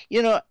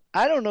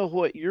don't know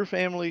what your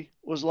family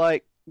was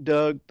like,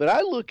 Doug, but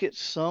I look at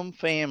some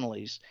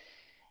families,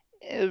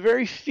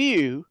 very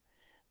few,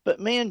 but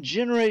man,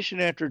 generation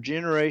after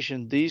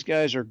generation, these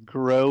guys are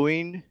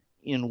growing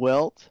in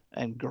wealth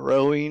and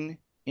growing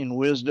in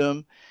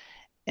wisdom.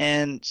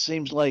 and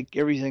seems like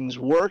everything's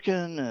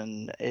working,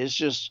 and it's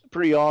just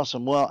pretty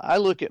awesome. Well, I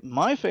look at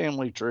my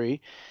family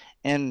tree,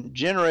 and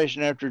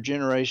generation after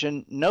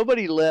generation,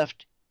 nobody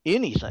left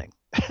anything.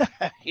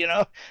 You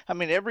know, I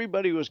mean,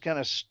 everybody was kind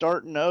of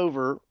starting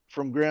over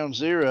from ground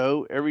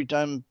zero every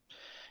time,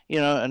 you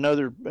know,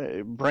 another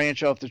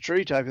branch off the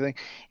tree type of thing.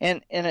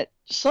 And at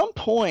some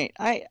point,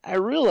 I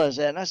realized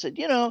that, and I said,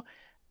 you know,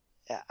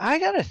 I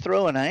got to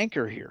throw an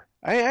anchor here.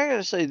 I got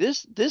to say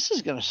this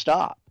is going to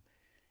stop.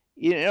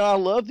 You know, I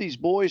love these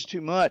boys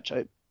too much.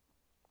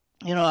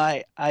 You know,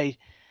 I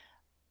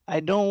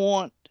don't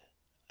want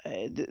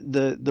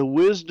the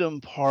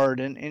wisdom part,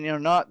 and you know,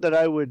 not that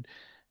I would,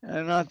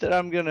 not that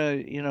I'm gonna,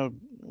 you know,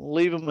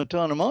 leave them a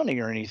ton of money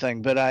or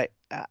anything, but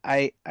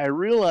I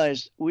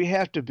realized we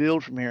have to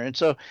build from here, and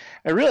so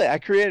I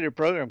created a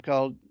program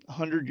called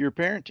 100-Year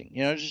Parenting.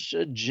 You know, just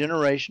a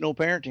generational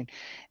parenting,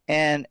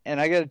 and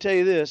I got to tell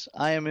you this,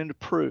 I am into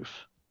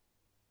proof.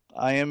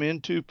 I am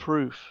into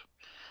proof.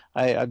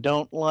 I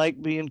don't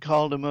like being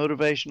called a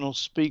motivational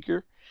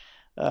speaker.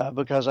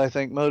 Because I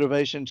think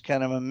motivation is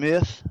kind of a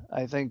myth.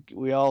 I think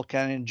we all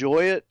kind of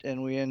enjoy it,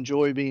 and we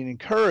enjoy being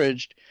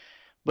encouraged,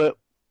 but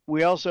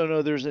we also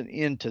know there's an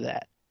end to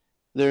that.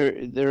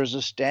 There's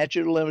a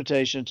statute of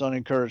limitations on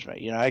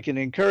encouragement. You know, I can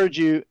encourage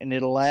you, and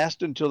it'll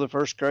last until the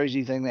first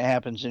crazy thing that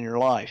happens in your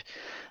life,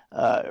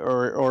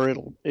 or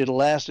it'll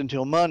last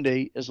until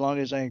Monday, as long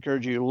as I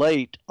encourage you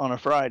late on a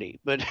Friday.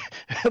 But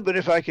but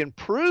if I can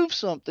prove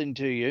something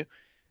to you,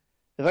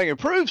 if I can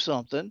prove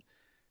something,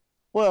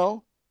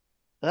 well,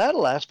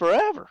 that'll last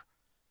forever.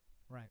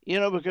 Right. You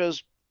know,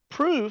 because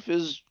proof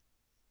is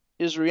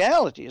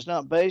reality. It's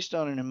not based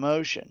on an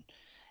emotion.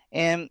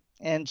 And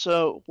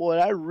so what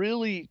I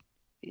really,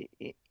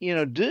 you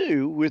know,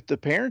 do with the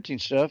parenting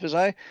stuff is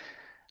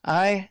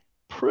I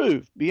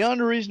prove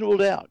beyond a reasonable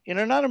doubt. You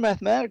know, not a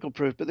mathematical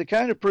proof, but the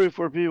kind of proof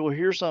where people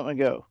hear something and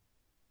go,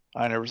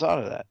 I never thought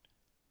of that.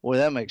 Boy,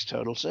 that makes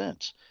total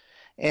sense.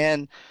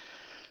 And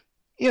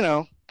you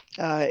know,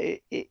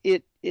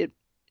 it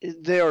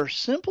there are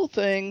simple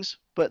things,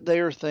 but they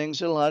are things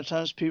that a lot of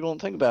times people don't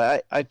think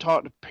about. I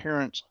talk to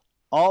parents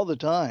all the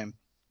time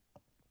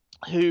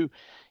who,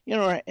 you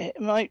know,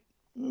 might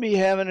be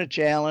having a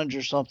challenge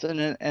or something,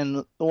 and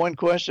the one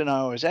question I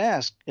always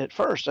ask at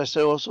first, I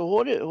say, well, so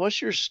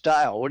what's your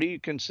style? What do you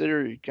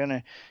consider kind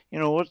of, you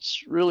know,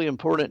 what's really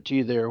important to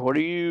you there? What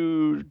are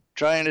you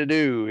trying to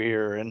do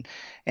here?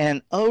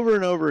 And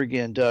over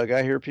again, Doug,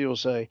 I hear people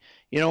say,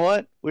 you know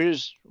what,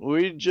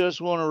 we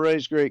just want to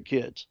raise great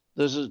kids.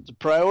 This is the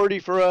priority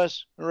for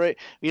us, right?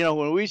 You know,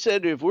 when we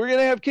said if we're going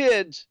to have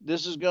kids,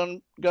 this is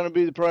going to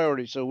be the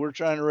priority. So we're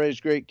trying to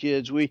raise great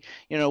kids. We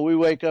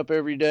wake up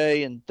every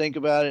day and think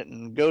about it,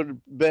 and go to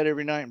bed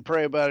every night and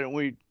pray about it. And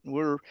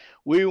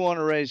we want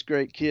to raise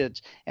great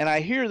kids. And I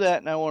hear that,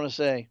 and I want to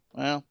say,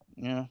 well,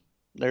 you know,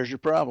 there's your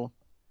problem.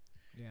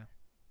 Yeah.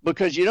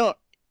 Because you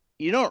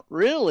don't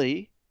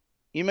really,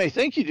 you may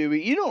think you do,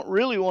 but you don't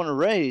really want to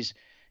raise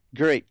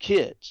great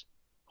kids.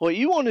 What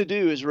you want to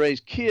do is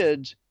raise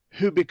kids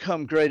who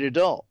become great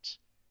adults.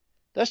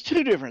 That's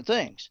two different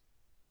things.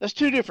 That's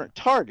two different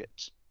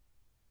targets.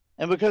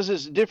 And because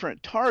it's a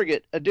different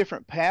target, a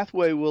different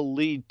pathway will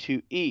lead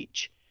to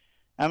each.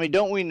 I mean,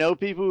 don't we know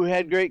people who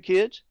had great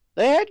kids?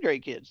 They had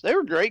great kids. They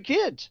were great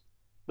kids.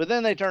 But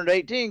then they turned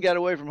 18, got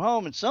away from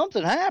home, and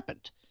something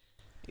happened.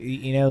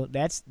 You know,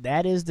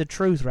 that is the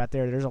truth right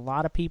there. There's a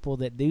lot of people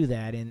that do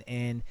that,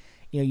 and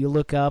you know, you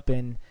look up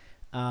and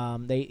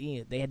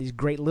they had these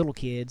great little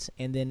kids,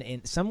 and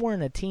then somewhere in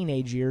the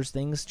teenage years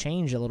things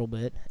change a little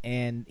bit.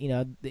 And you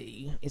know,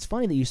 it's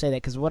funny that you say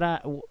that, because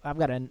I've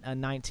got a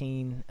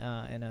 19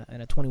 and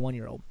a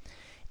 21-year-old,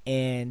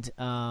 and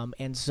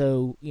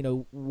so you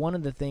know, one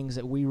of the things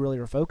that we really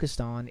are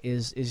focused on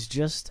is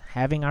just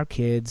having our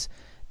kids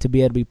to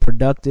be able to be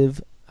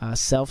productive,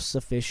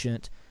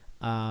 self-sufficient,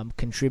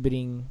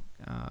 contributing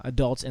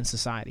adults in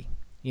society.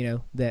 You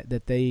know,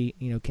 that they,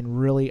 you know, can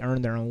really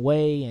earn their own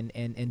way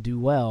and do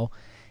well,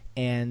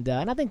 and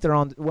I think they're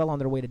well on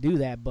their way to do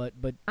that. But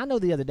I know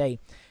the other day,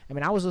 I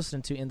mean, I was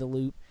listening to In the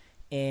Loop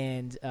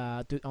and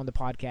on the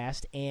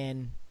podcast,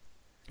 and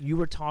you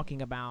were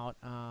talking about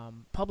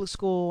public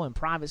school and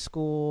private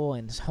school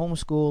and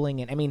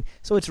homeschooling, and I mean,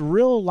 so it's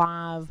real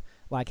live.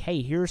 Like,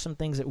 hey, here are some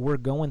things that we're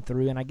going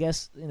through, and I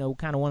guess, you know,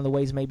 kind of one of the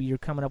ways maybe you're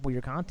coming up with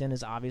your content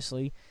is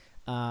obviously.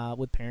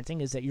 With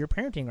parenting is that you're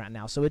parenting right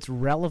now, so it's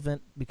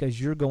relevant because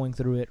you're going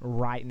through it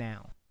right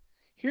now.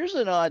 Here's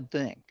an odd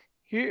thing.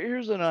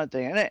 Here's an odd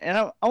thing, and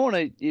I want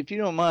to, if you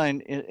don't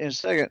mind, in a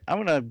second, I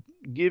want to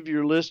give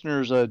your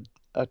listeners a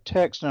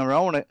text number.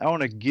 I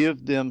want to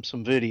give them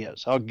some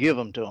videos. I'll give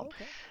them to them.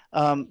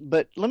 Okay.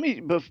 But let me,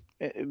 but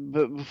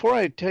before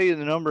I tell you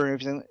the number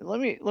and everything,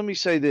 let me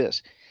say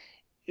this.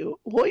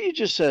 What you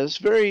just said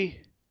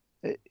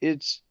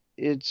is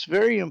it's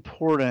very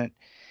important,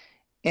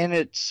 and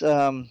it's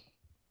kind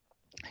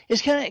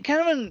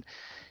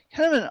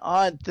of an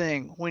odd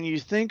thing when you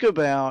think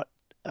about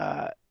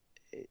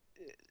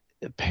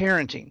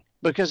parenting,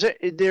 because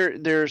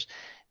there's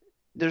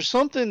there's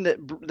something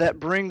that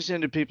brings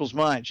into people's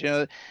minds,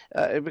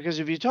 because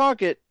if you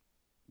talk it,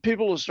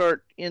 people will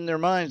start in their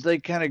minds, they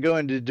kind of go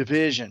into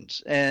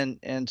divisions, and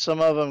some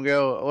of them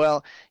go,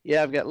 well,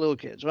 yeah, I've got little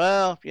kids.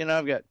 Well,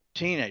 I've got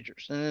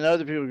teenagers. And then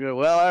other people go,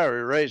 well, I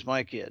already raised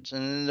my kids.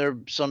 And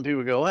then some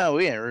people go, well,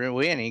 we ain't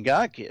even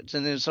got kids.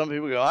 And then some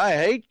people go, I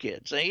hate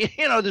kids. And,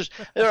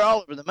 they're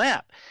all over the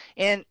map.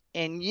 And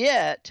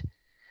yet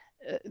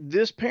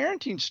this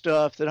parenting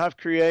stuff that I've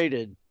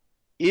created,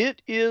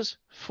 it is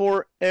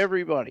for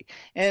everybody.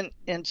 And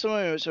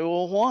somebody would say,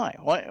 well, why?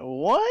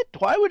 What?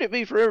 Why would it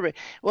be for everybody?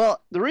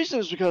 Well, the reason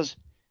is because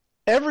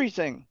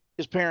everything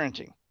is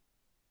parenting.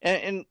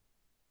 And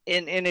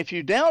if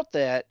you doubt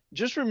that,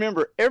 just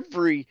remember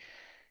everything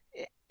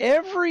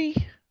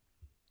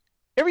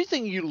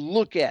you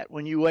look at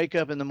when you wake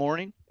up in the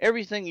morning,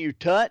 everything you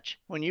touch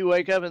when you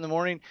wake up in the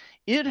morning,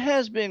 it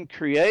has been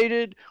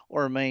created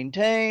or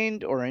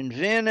maintained or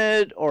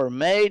invented or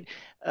made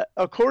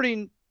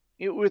according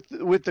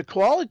with the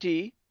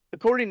quality,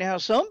 according to how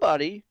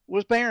somebody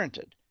was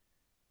parented.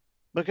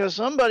 Because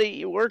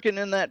somebody working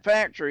in that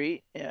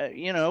factory,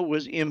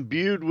 was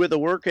imbued with a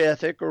work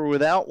ethic or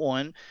without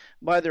one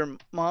by their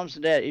moms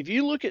and dad. If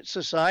you look at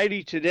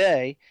society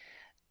today,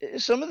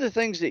 some of the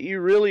things that you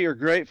really are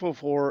grateful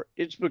for,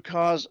 it's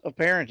because of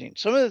parenting.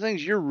 Some of the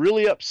things you're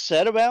really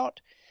upset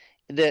about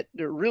that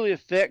really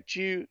affect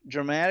you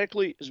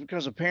dramatically is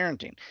because of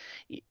parenting.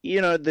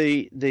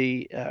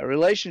 The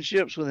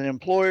relationships with an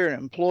employer, an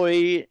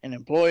employee, an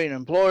employee, an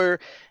employer,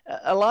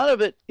 a lot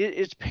of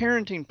it's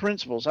parenting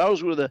principles. I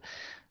was with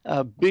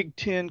a Big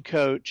Ten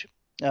coach,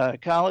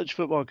 college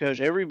football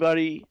coach.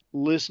 Everybody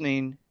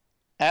listening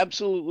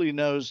absolutely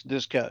knows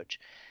this coach.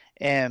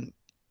 And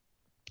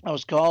I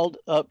was called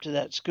up to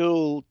that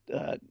school,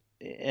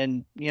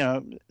 and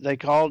they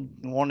called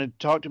and wanted to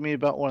talk to me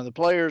about one of the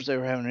players they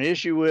were having an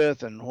issue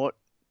with, and what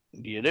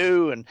do you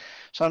do? And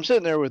so I'm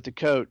sitting there with the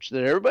coach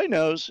that everybody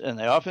knows, and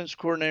the offensive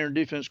coordinator and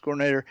defense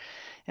coordinator,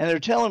 and they're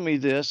telling me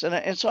this,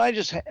 and so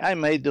I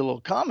made the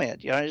little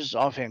comment, just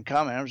offhand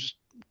comment. I was just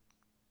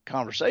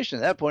conversation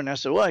at that point, and I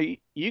said, well,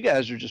 you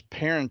guys are just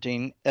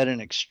parenting at an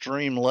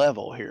extreme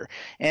level here.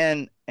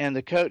 And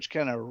the coach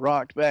kind of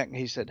rocked back, and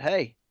he said,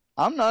 hey,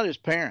 I'm not his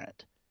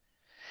parent.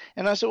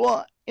 And I said,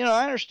 well,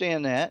 I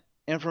understand that.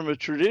 And from a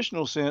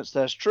traditional sense,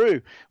 that's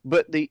true.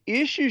 But the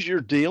issues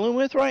you're dealing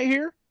with right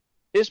here,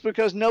 it's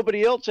because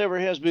nobody else ever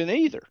has been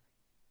either.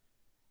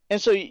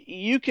 And so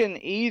you can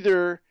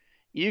either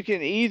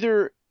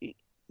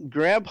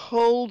grab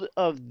hold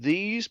of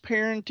these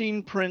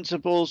parenting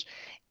principles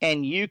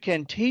and you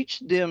can teach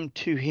them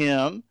to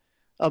him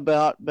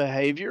about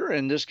behavior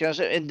and this kind of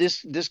stuff, and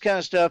this kind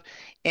of stuff,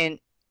 and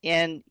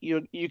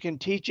you can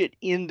teach it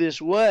in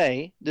this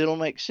way that'll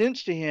make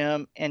sense to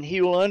him, and he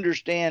will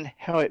understand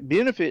how it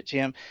benefits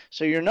him.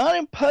 So you're not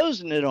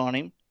imposing it on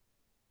him.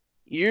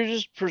 You're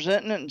just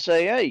presenting it and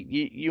say, hey,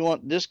 you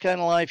want this kind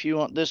of life, you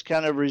want this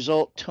kind of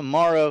result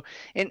tomorrow.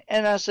 And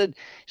I said,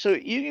 so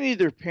you can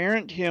either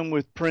parent him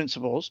with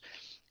principles,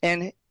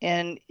 and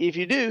if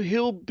you do,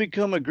 he'll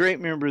become a great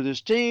member of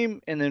this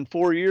team, and then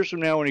 4 years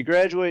from now when he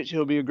graduates,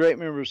 he'll be a great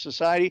member of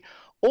society.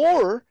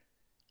 Or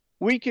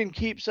we can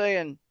keep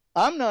saying,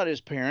 I'm not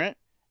his parent,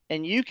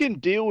 and you can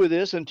deal with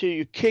this until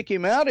you kick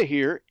him out of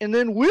here, and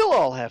then we'll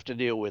all have to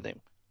deal with him.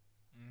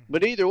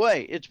 But either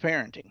way, it's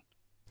parenting.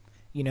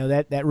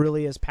 That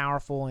really is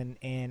powerful,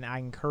 and I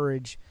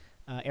encourage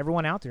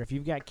everyone out there, if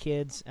you've got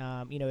kids,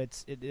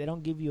 they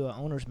don't give you an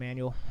owner's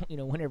manual,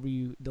 whenever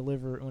your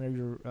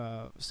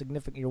your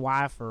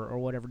wife or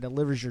whatever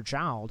delivers your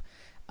child.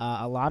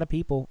 A lot of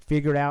people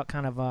figure it out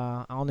kind of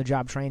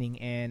on-the-job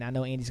training, and I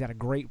know Andy's got a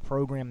great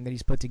program that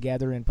he's put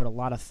together and put a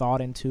lot of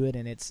thought into it,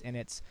 and it's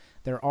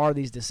there are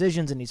these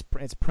decisions, and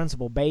it's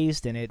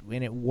principle-based, and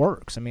it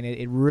works. I mean,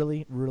 it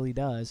really, really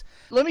does.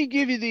 Let me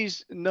give you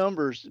these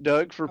numbers,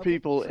 Doug, for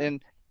people, sure.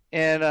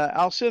 and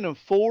I'll send them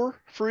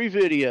 4 free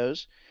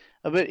videos,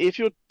 but if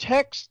you'll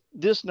text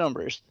this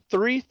number, it's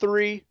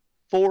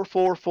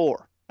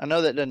 33444. I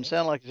know that doesn't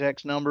sound like a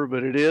text number,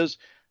 but it is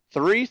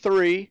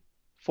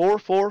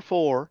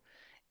 33444,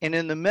 and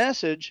in the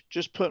message,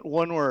 just put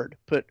one word,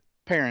 put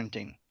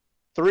parenting.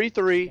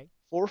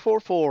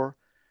 33444,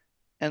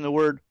 and the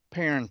word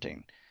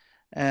parenting.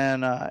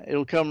 And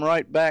it'll come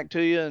right back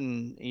to you,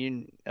 and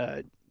you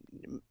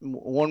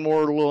one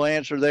more little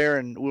answer there,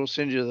 and we'll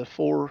send you the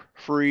 4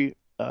 free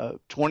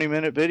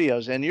 20-minute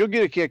videos, and you'll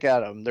get a kick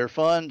out of them. They're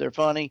fun, they're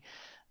funny,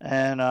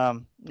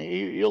 and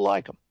you'll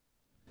like them.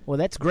 Well,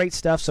 that's great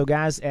stuff. So,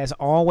 guys, as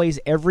always,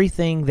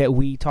 everything that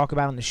we talk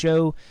about on the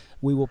show,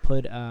 we will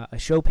put a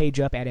show page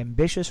up at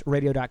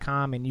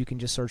ambitiousradio.com, and you can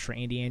just search for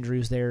Andy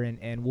Andrews there,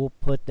 and we'll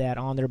put that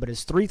on there. But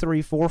it's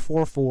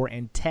 33444,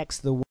 and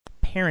text the word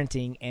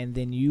parenting, and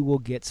then you will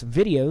get some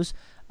videos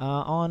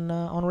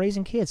on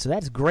raising kids. So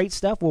that's great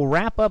stuff. We'll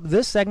wrap up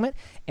this segment,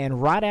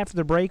 and right after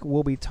the break,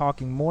 we'll be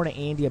talking more to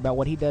Andy about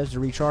what he does to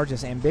recharge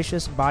his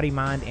ambitious body,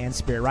 mind, and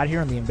spirit right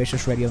here on the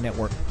Ambitious Radio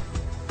Network.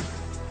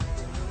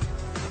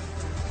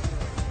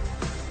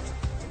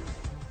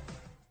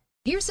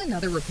 Here's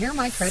another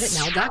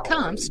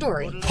RepairMyCreditNow.com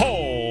story.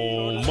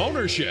 Home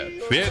ownership.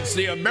 It's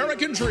the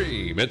American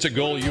dream. It's a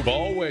goal you've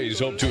always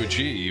hoped to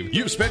achieve.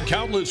 You've spent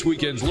countless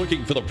weekends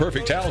looking for the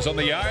perfect house on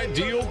the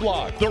ideal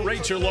block. The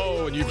rates are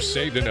low and you've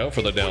saved enough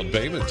for the down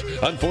payment.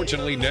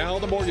 Unfortunately, now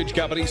the mortgage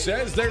company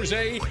says there's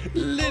a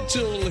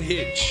little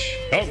hitch.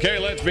 Okay,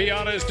 let's be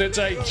honest. It's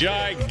a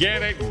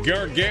gigantic,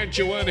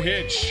 gargantuan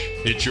hitch.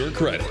 It's your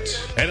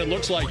credit. And it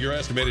looks like your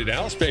estimated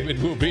house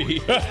payment will be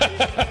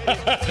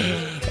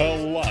a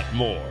lot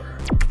more.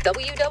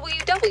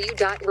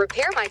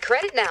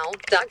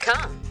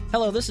 www.repairmycreditnow.com.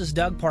 Hello, this is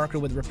Doug Parker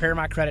with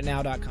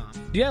RepairMyCreditNow.com.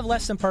 Do you have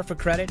less than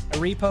perfect credit, a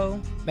repo,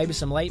 maybe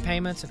some late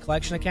payments, a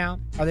collection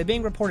account? Are they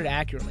being reported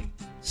accurately?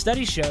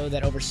 Studies show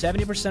that over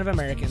 70% of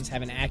Americans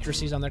have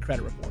inaccuracies on their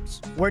credit reports.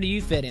 Where do you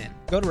fit in?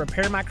 Go to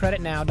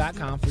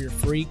RepairMyCreditNow.com for your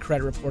free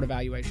credit report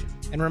evaluation.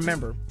 And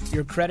remember,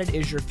 your credit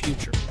is your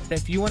future.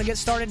 If you want to get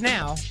started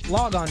now,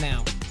 log on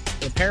now.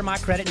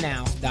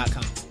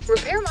 RepairMyCreditNow.com.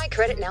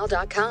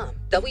 RepairMyCreditNow.com.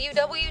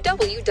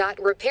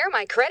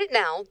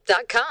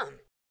 www.repairmycreditnow.com.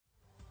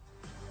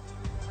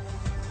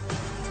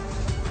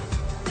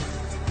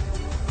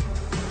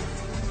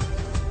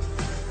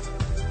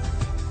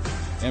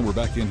 And we're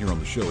back in here on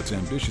the show. It's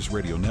Ambitious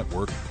Radio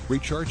Network,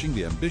 recharging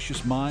the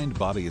ambitious mind,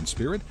 body, and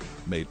spirit,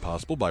 made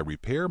possible by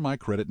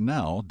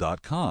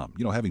RepairMyCreditNow.com.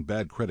 You know, having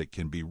bad credit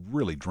can be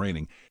really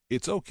draining.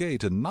 It's okay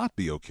to not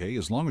be okay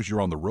as long as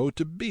you're on the road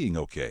to being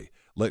okay.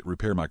 Let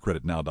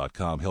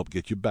RepairMyCreditNow.com help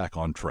get you back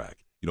on track.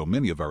 You know,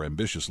 many of our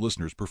ambitious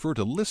listeners prefer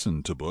to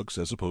listen to books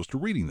as opposed to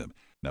reading them.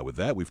 Now, with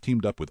that, we've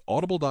teamed up with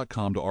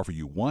Audible.com to offer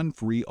you one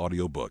free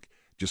audiobook.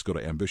 Just go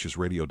to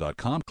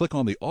AmbitiousRadio.com, click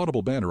on the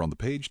Audible banner on the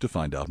page to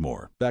find out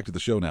more. Back to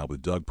the show now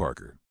with Doug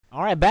Parker.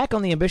 All right, back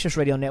on the Ambitious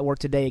Radio Network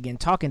today again,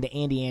 talking to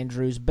Andy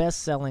Andrews,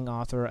 best-selling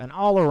author, an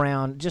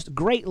all-around, just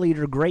great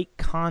leader, great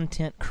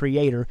content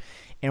creator.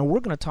 And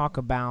we're going to talk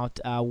about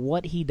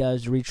what he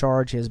does to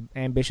recharge his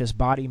ambitious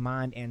body,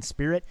 mind, and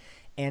spirit.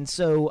 And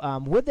so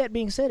with that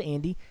being said,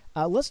 Andy,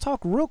 let's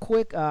talk real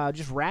quick,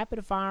 just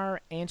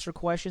rapid-fire answer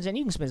questions. And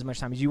you can spend as much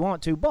time as you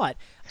want to, but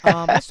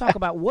let's talk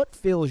about what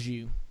fills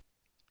you.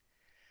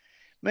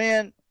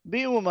 Man,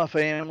 being with my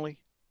family,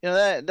 you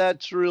know,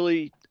 that's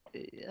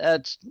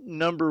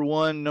number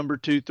one, number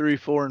 2, 3,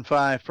 4, and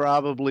 5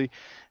 probably.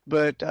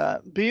 But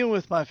being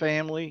with my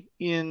family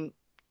in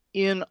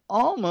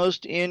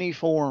almost any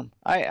form,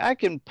 I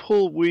can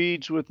pull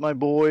weeds with my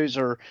boys,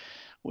 or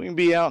we can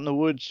be out in the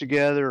woods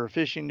together or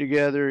fishing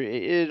together.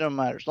 It don't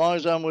matter as long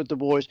as I'm with the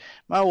boys.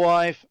 My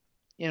wife,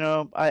 you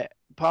know,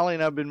 Polly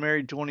and I've been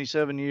married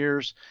 27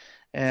 years,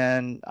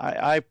 and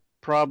I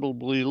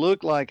probably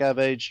look like I've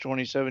aged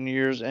 27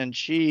 years, and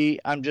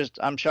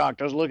I'm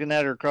shocked. I was looking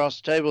at her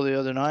across the table the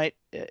other night.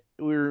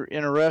 We were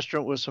in a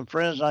restaurant with some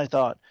friends, and I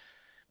thought,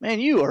 man,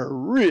 you are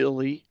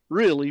really,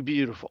 really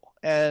beautiful.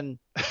 And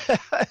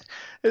I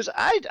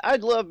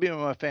love being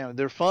with my family.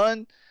 They're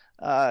fun.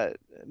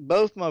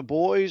 Both my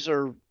boys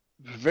are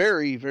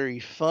very, very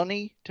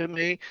funny to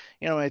me.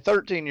 You know, my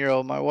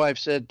 13-year-old, my wife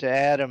said to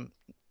Adam,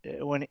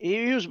 when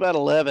he was about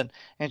 11,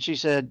 and she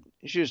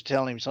was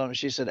telling him something.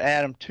 She said,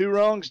 Adam, 2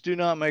 wrongs do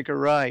not make a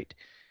right.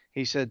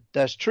 He said,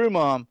 that's true,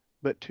 Mom,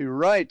 but 2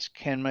 rights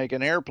can make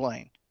an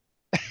airplane.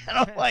 And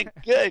I'm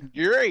like, good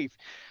grief.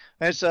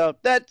 And so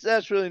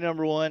that's really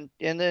number one.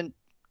 And then,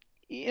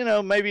 you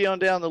know, maybe on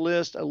down the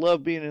list, I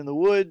love being in the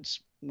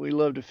woods. We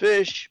love to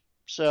fish.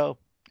 So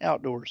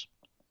outdoors.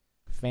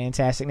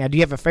 Fantastic. Now, do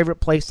you have a favorite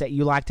place that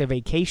you like to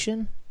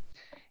vacation?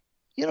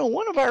 You know,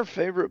 one of our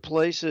favorite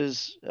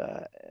places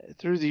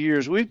through the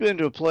years, we've been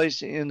to a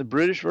place in the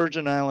British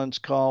Virgin Islands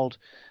called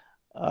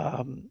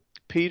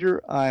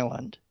Peter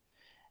Island.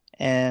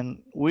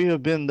 And we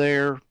have been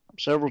there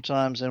several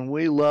times, and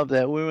we love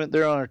that. We went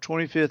there on our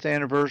 25th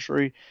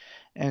anniversary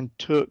and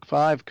took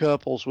 5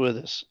 couples with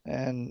us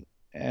and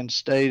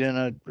stayed in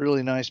a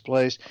really nice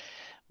place.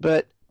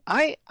 But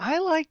I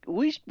like,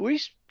 we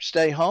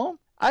stay home.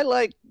 I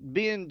like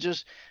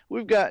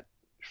we've got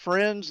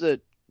friends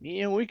that,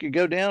 you know, we could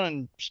go down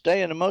and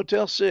stay in a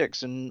Motel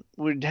 6 and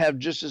we'd have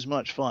just as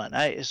much fun.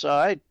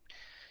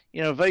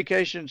 You know,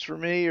 vacations for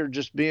me are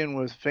just being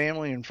with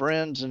family and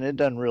friends, and it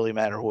doesn't really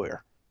matter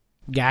where.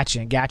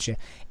 Gotcha.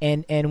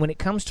 And when it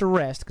comes to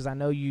rest, because I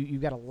know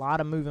you've got a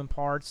lot of moving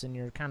parts and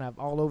you're kind of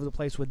all over the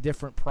place with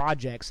different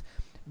projects,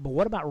 but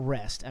what about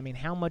rest? I mean,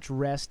 how much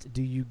rest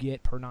do you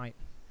get per night?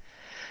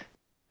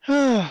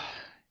 You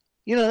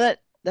know,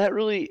 that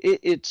really,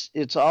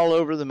 it's all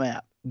over the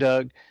map,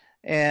 Doug.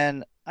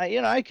 And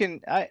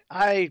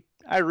I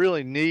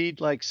really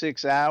need like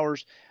 6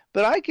 hours,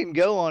 but I can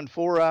go on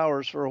 4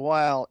 hours for a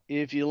while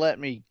if you let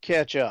me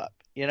catch up.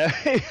 You know,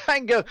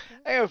 I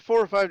have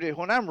 4 or 5 days.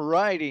 When I'm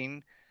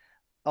writing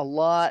a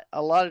lot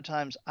of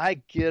times I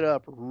get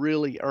up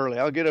really early.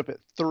 I'll get up at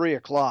 3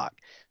 o'clock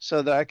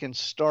so that I can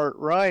start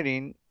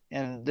writing.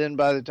 And then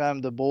by the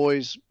time the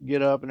boys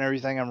get up and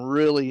everything, I'm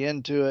really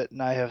into it.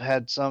 And I have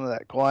had some of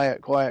that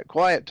quiet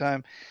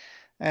time.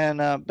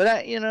 And, but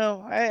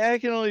I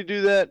can only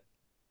do that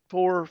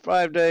 4 or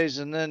 5 days,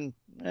 and then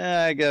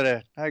I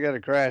gotta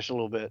crash a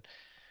little bit.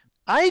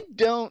 I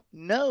don't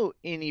know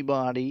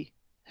anybody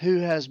who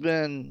has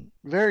been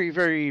very,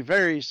 very,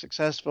 very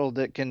successful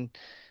that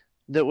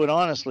would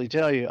honestly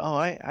tell you, "Oh,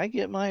 I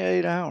get my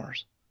 8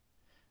 hours."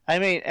 I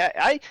mean,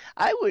 I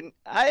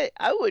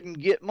wouldn't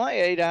get my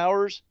 8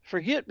 hours.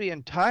 Forget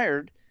being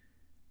tired.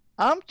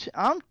 I'm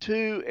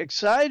too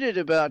excited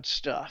about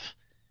stuff.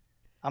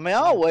 I mean,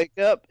 I'll wake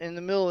up in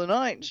the middle of the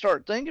night and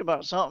start thinking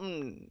about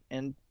something,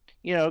 and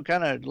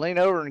kind of lean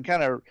over and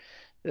kind of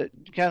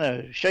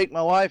shake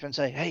my wife and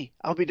say, "Hey,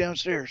 I'll be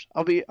downstairs.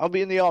 I'll be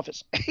in the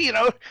office."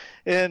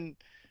 And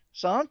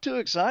so I'm too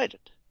excited.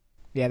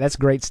 Yeah, that's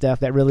great stuff.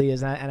 That really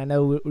is. And I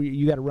know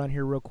you got to run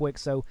here real quick.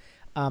 So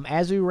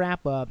as we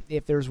wrap up,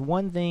 if there's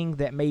one thing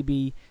that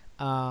maybe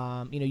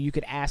you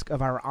could ask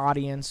of our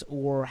audience,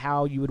 or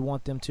how you would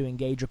want them to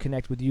engage or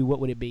connect with you, what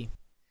would it be?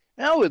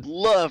 I would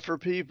love for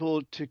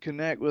people to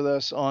connect with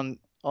us on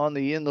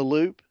the In the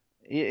Loop.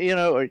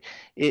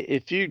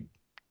 If you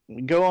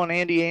go on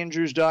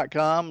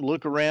andyandrews.com,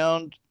 look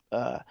around,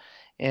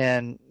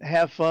 and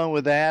have fun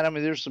with that. I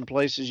mean, there's some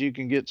places you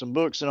can get some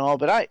books and all,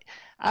 but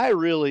I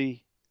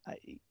really,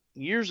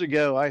 years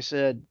ago, I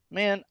said,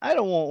 man, I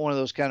don't want one of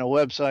those kind of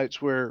websites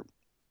where,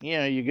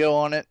 you go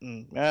on it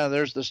and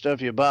there's the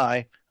stuff you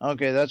buy.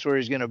 Okay, that's where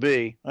he's going to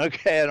be.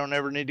 Okay, I don't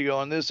ever need to go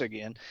on this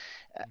again.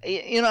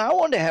 I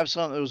wanted to have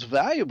something that was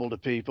valuable to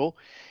people,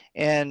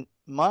 and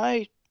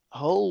my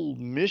whole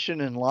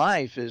mission in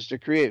life is to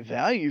create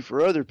value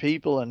for other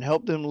people and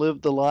help them live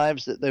the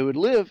lives that they would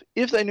live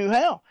if they knew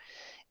how.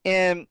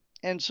 And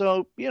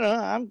so,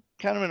 I'm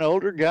kind of an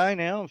older guy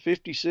now. I'm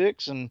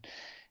 56 and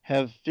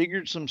have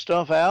figured some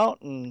stuff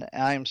out, and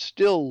I'm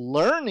still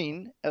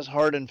learning as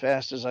hard and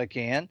fast as I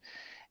can.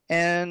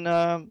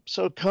 And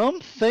so come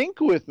think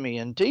with me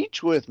and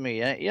teach with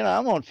me.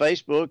 I'm on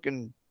Facebook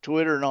and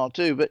Twitter and all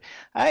too, but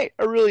I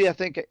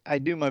think I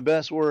do my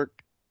best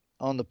work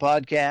on the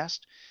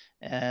podcast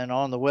and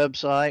on the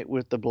website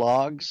with the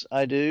blogs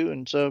I do.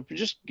 And so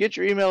just get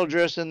your email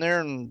address in there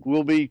and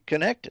we'll be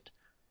connected.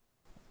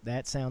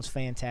 That sounds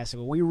fantastic.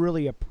 Well, we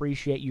really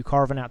appreciate you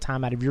carving out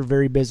time out of your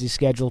very busy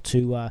schedule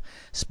to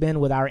spend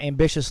with our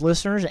ambitious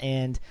listeners,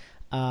 and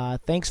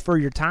thanks for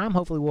your time.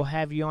 Hopefully we'll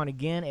have you on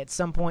again at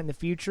some point in the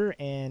future,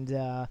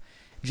 and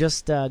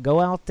just go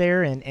out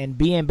there and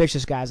be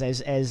ambitious, guys.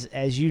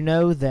 As you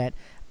know that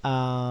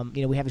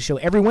we have a show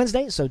every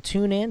Wednesday, so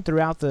tune in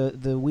throughout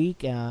the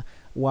week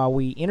while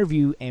we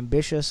interview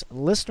ambitious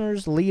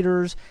listeners,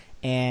 leaders,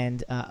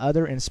 and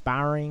other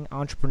inspiring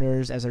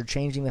entrepreneurs as they're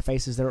changing the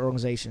faces of their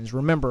organizations.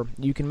 Remember,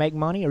 you can make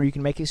money or you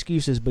can make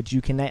excuses, but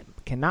you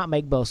cannot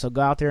make both. So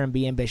go out there and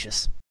be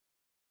ambitious.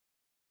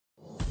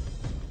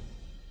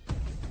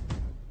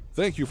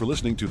 Thank you for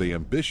listening to the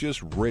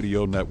Ambitious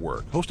Radio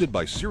Network, hosted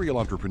by serial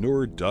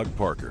entrepreneur Doug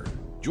Parker.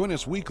 Join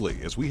us weekly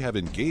as we have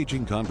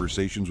engaging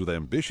conversations with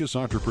ambitious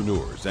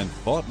entrepreneurs and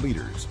thought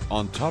leaders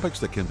on topics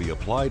that can be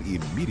applied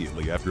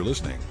immediately after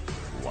listening.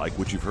 Like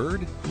what you've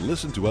heard?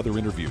 Listen to other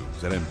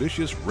interviews at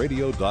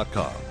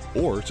ambitiousradio.com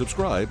or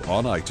subscribe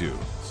on iTunes.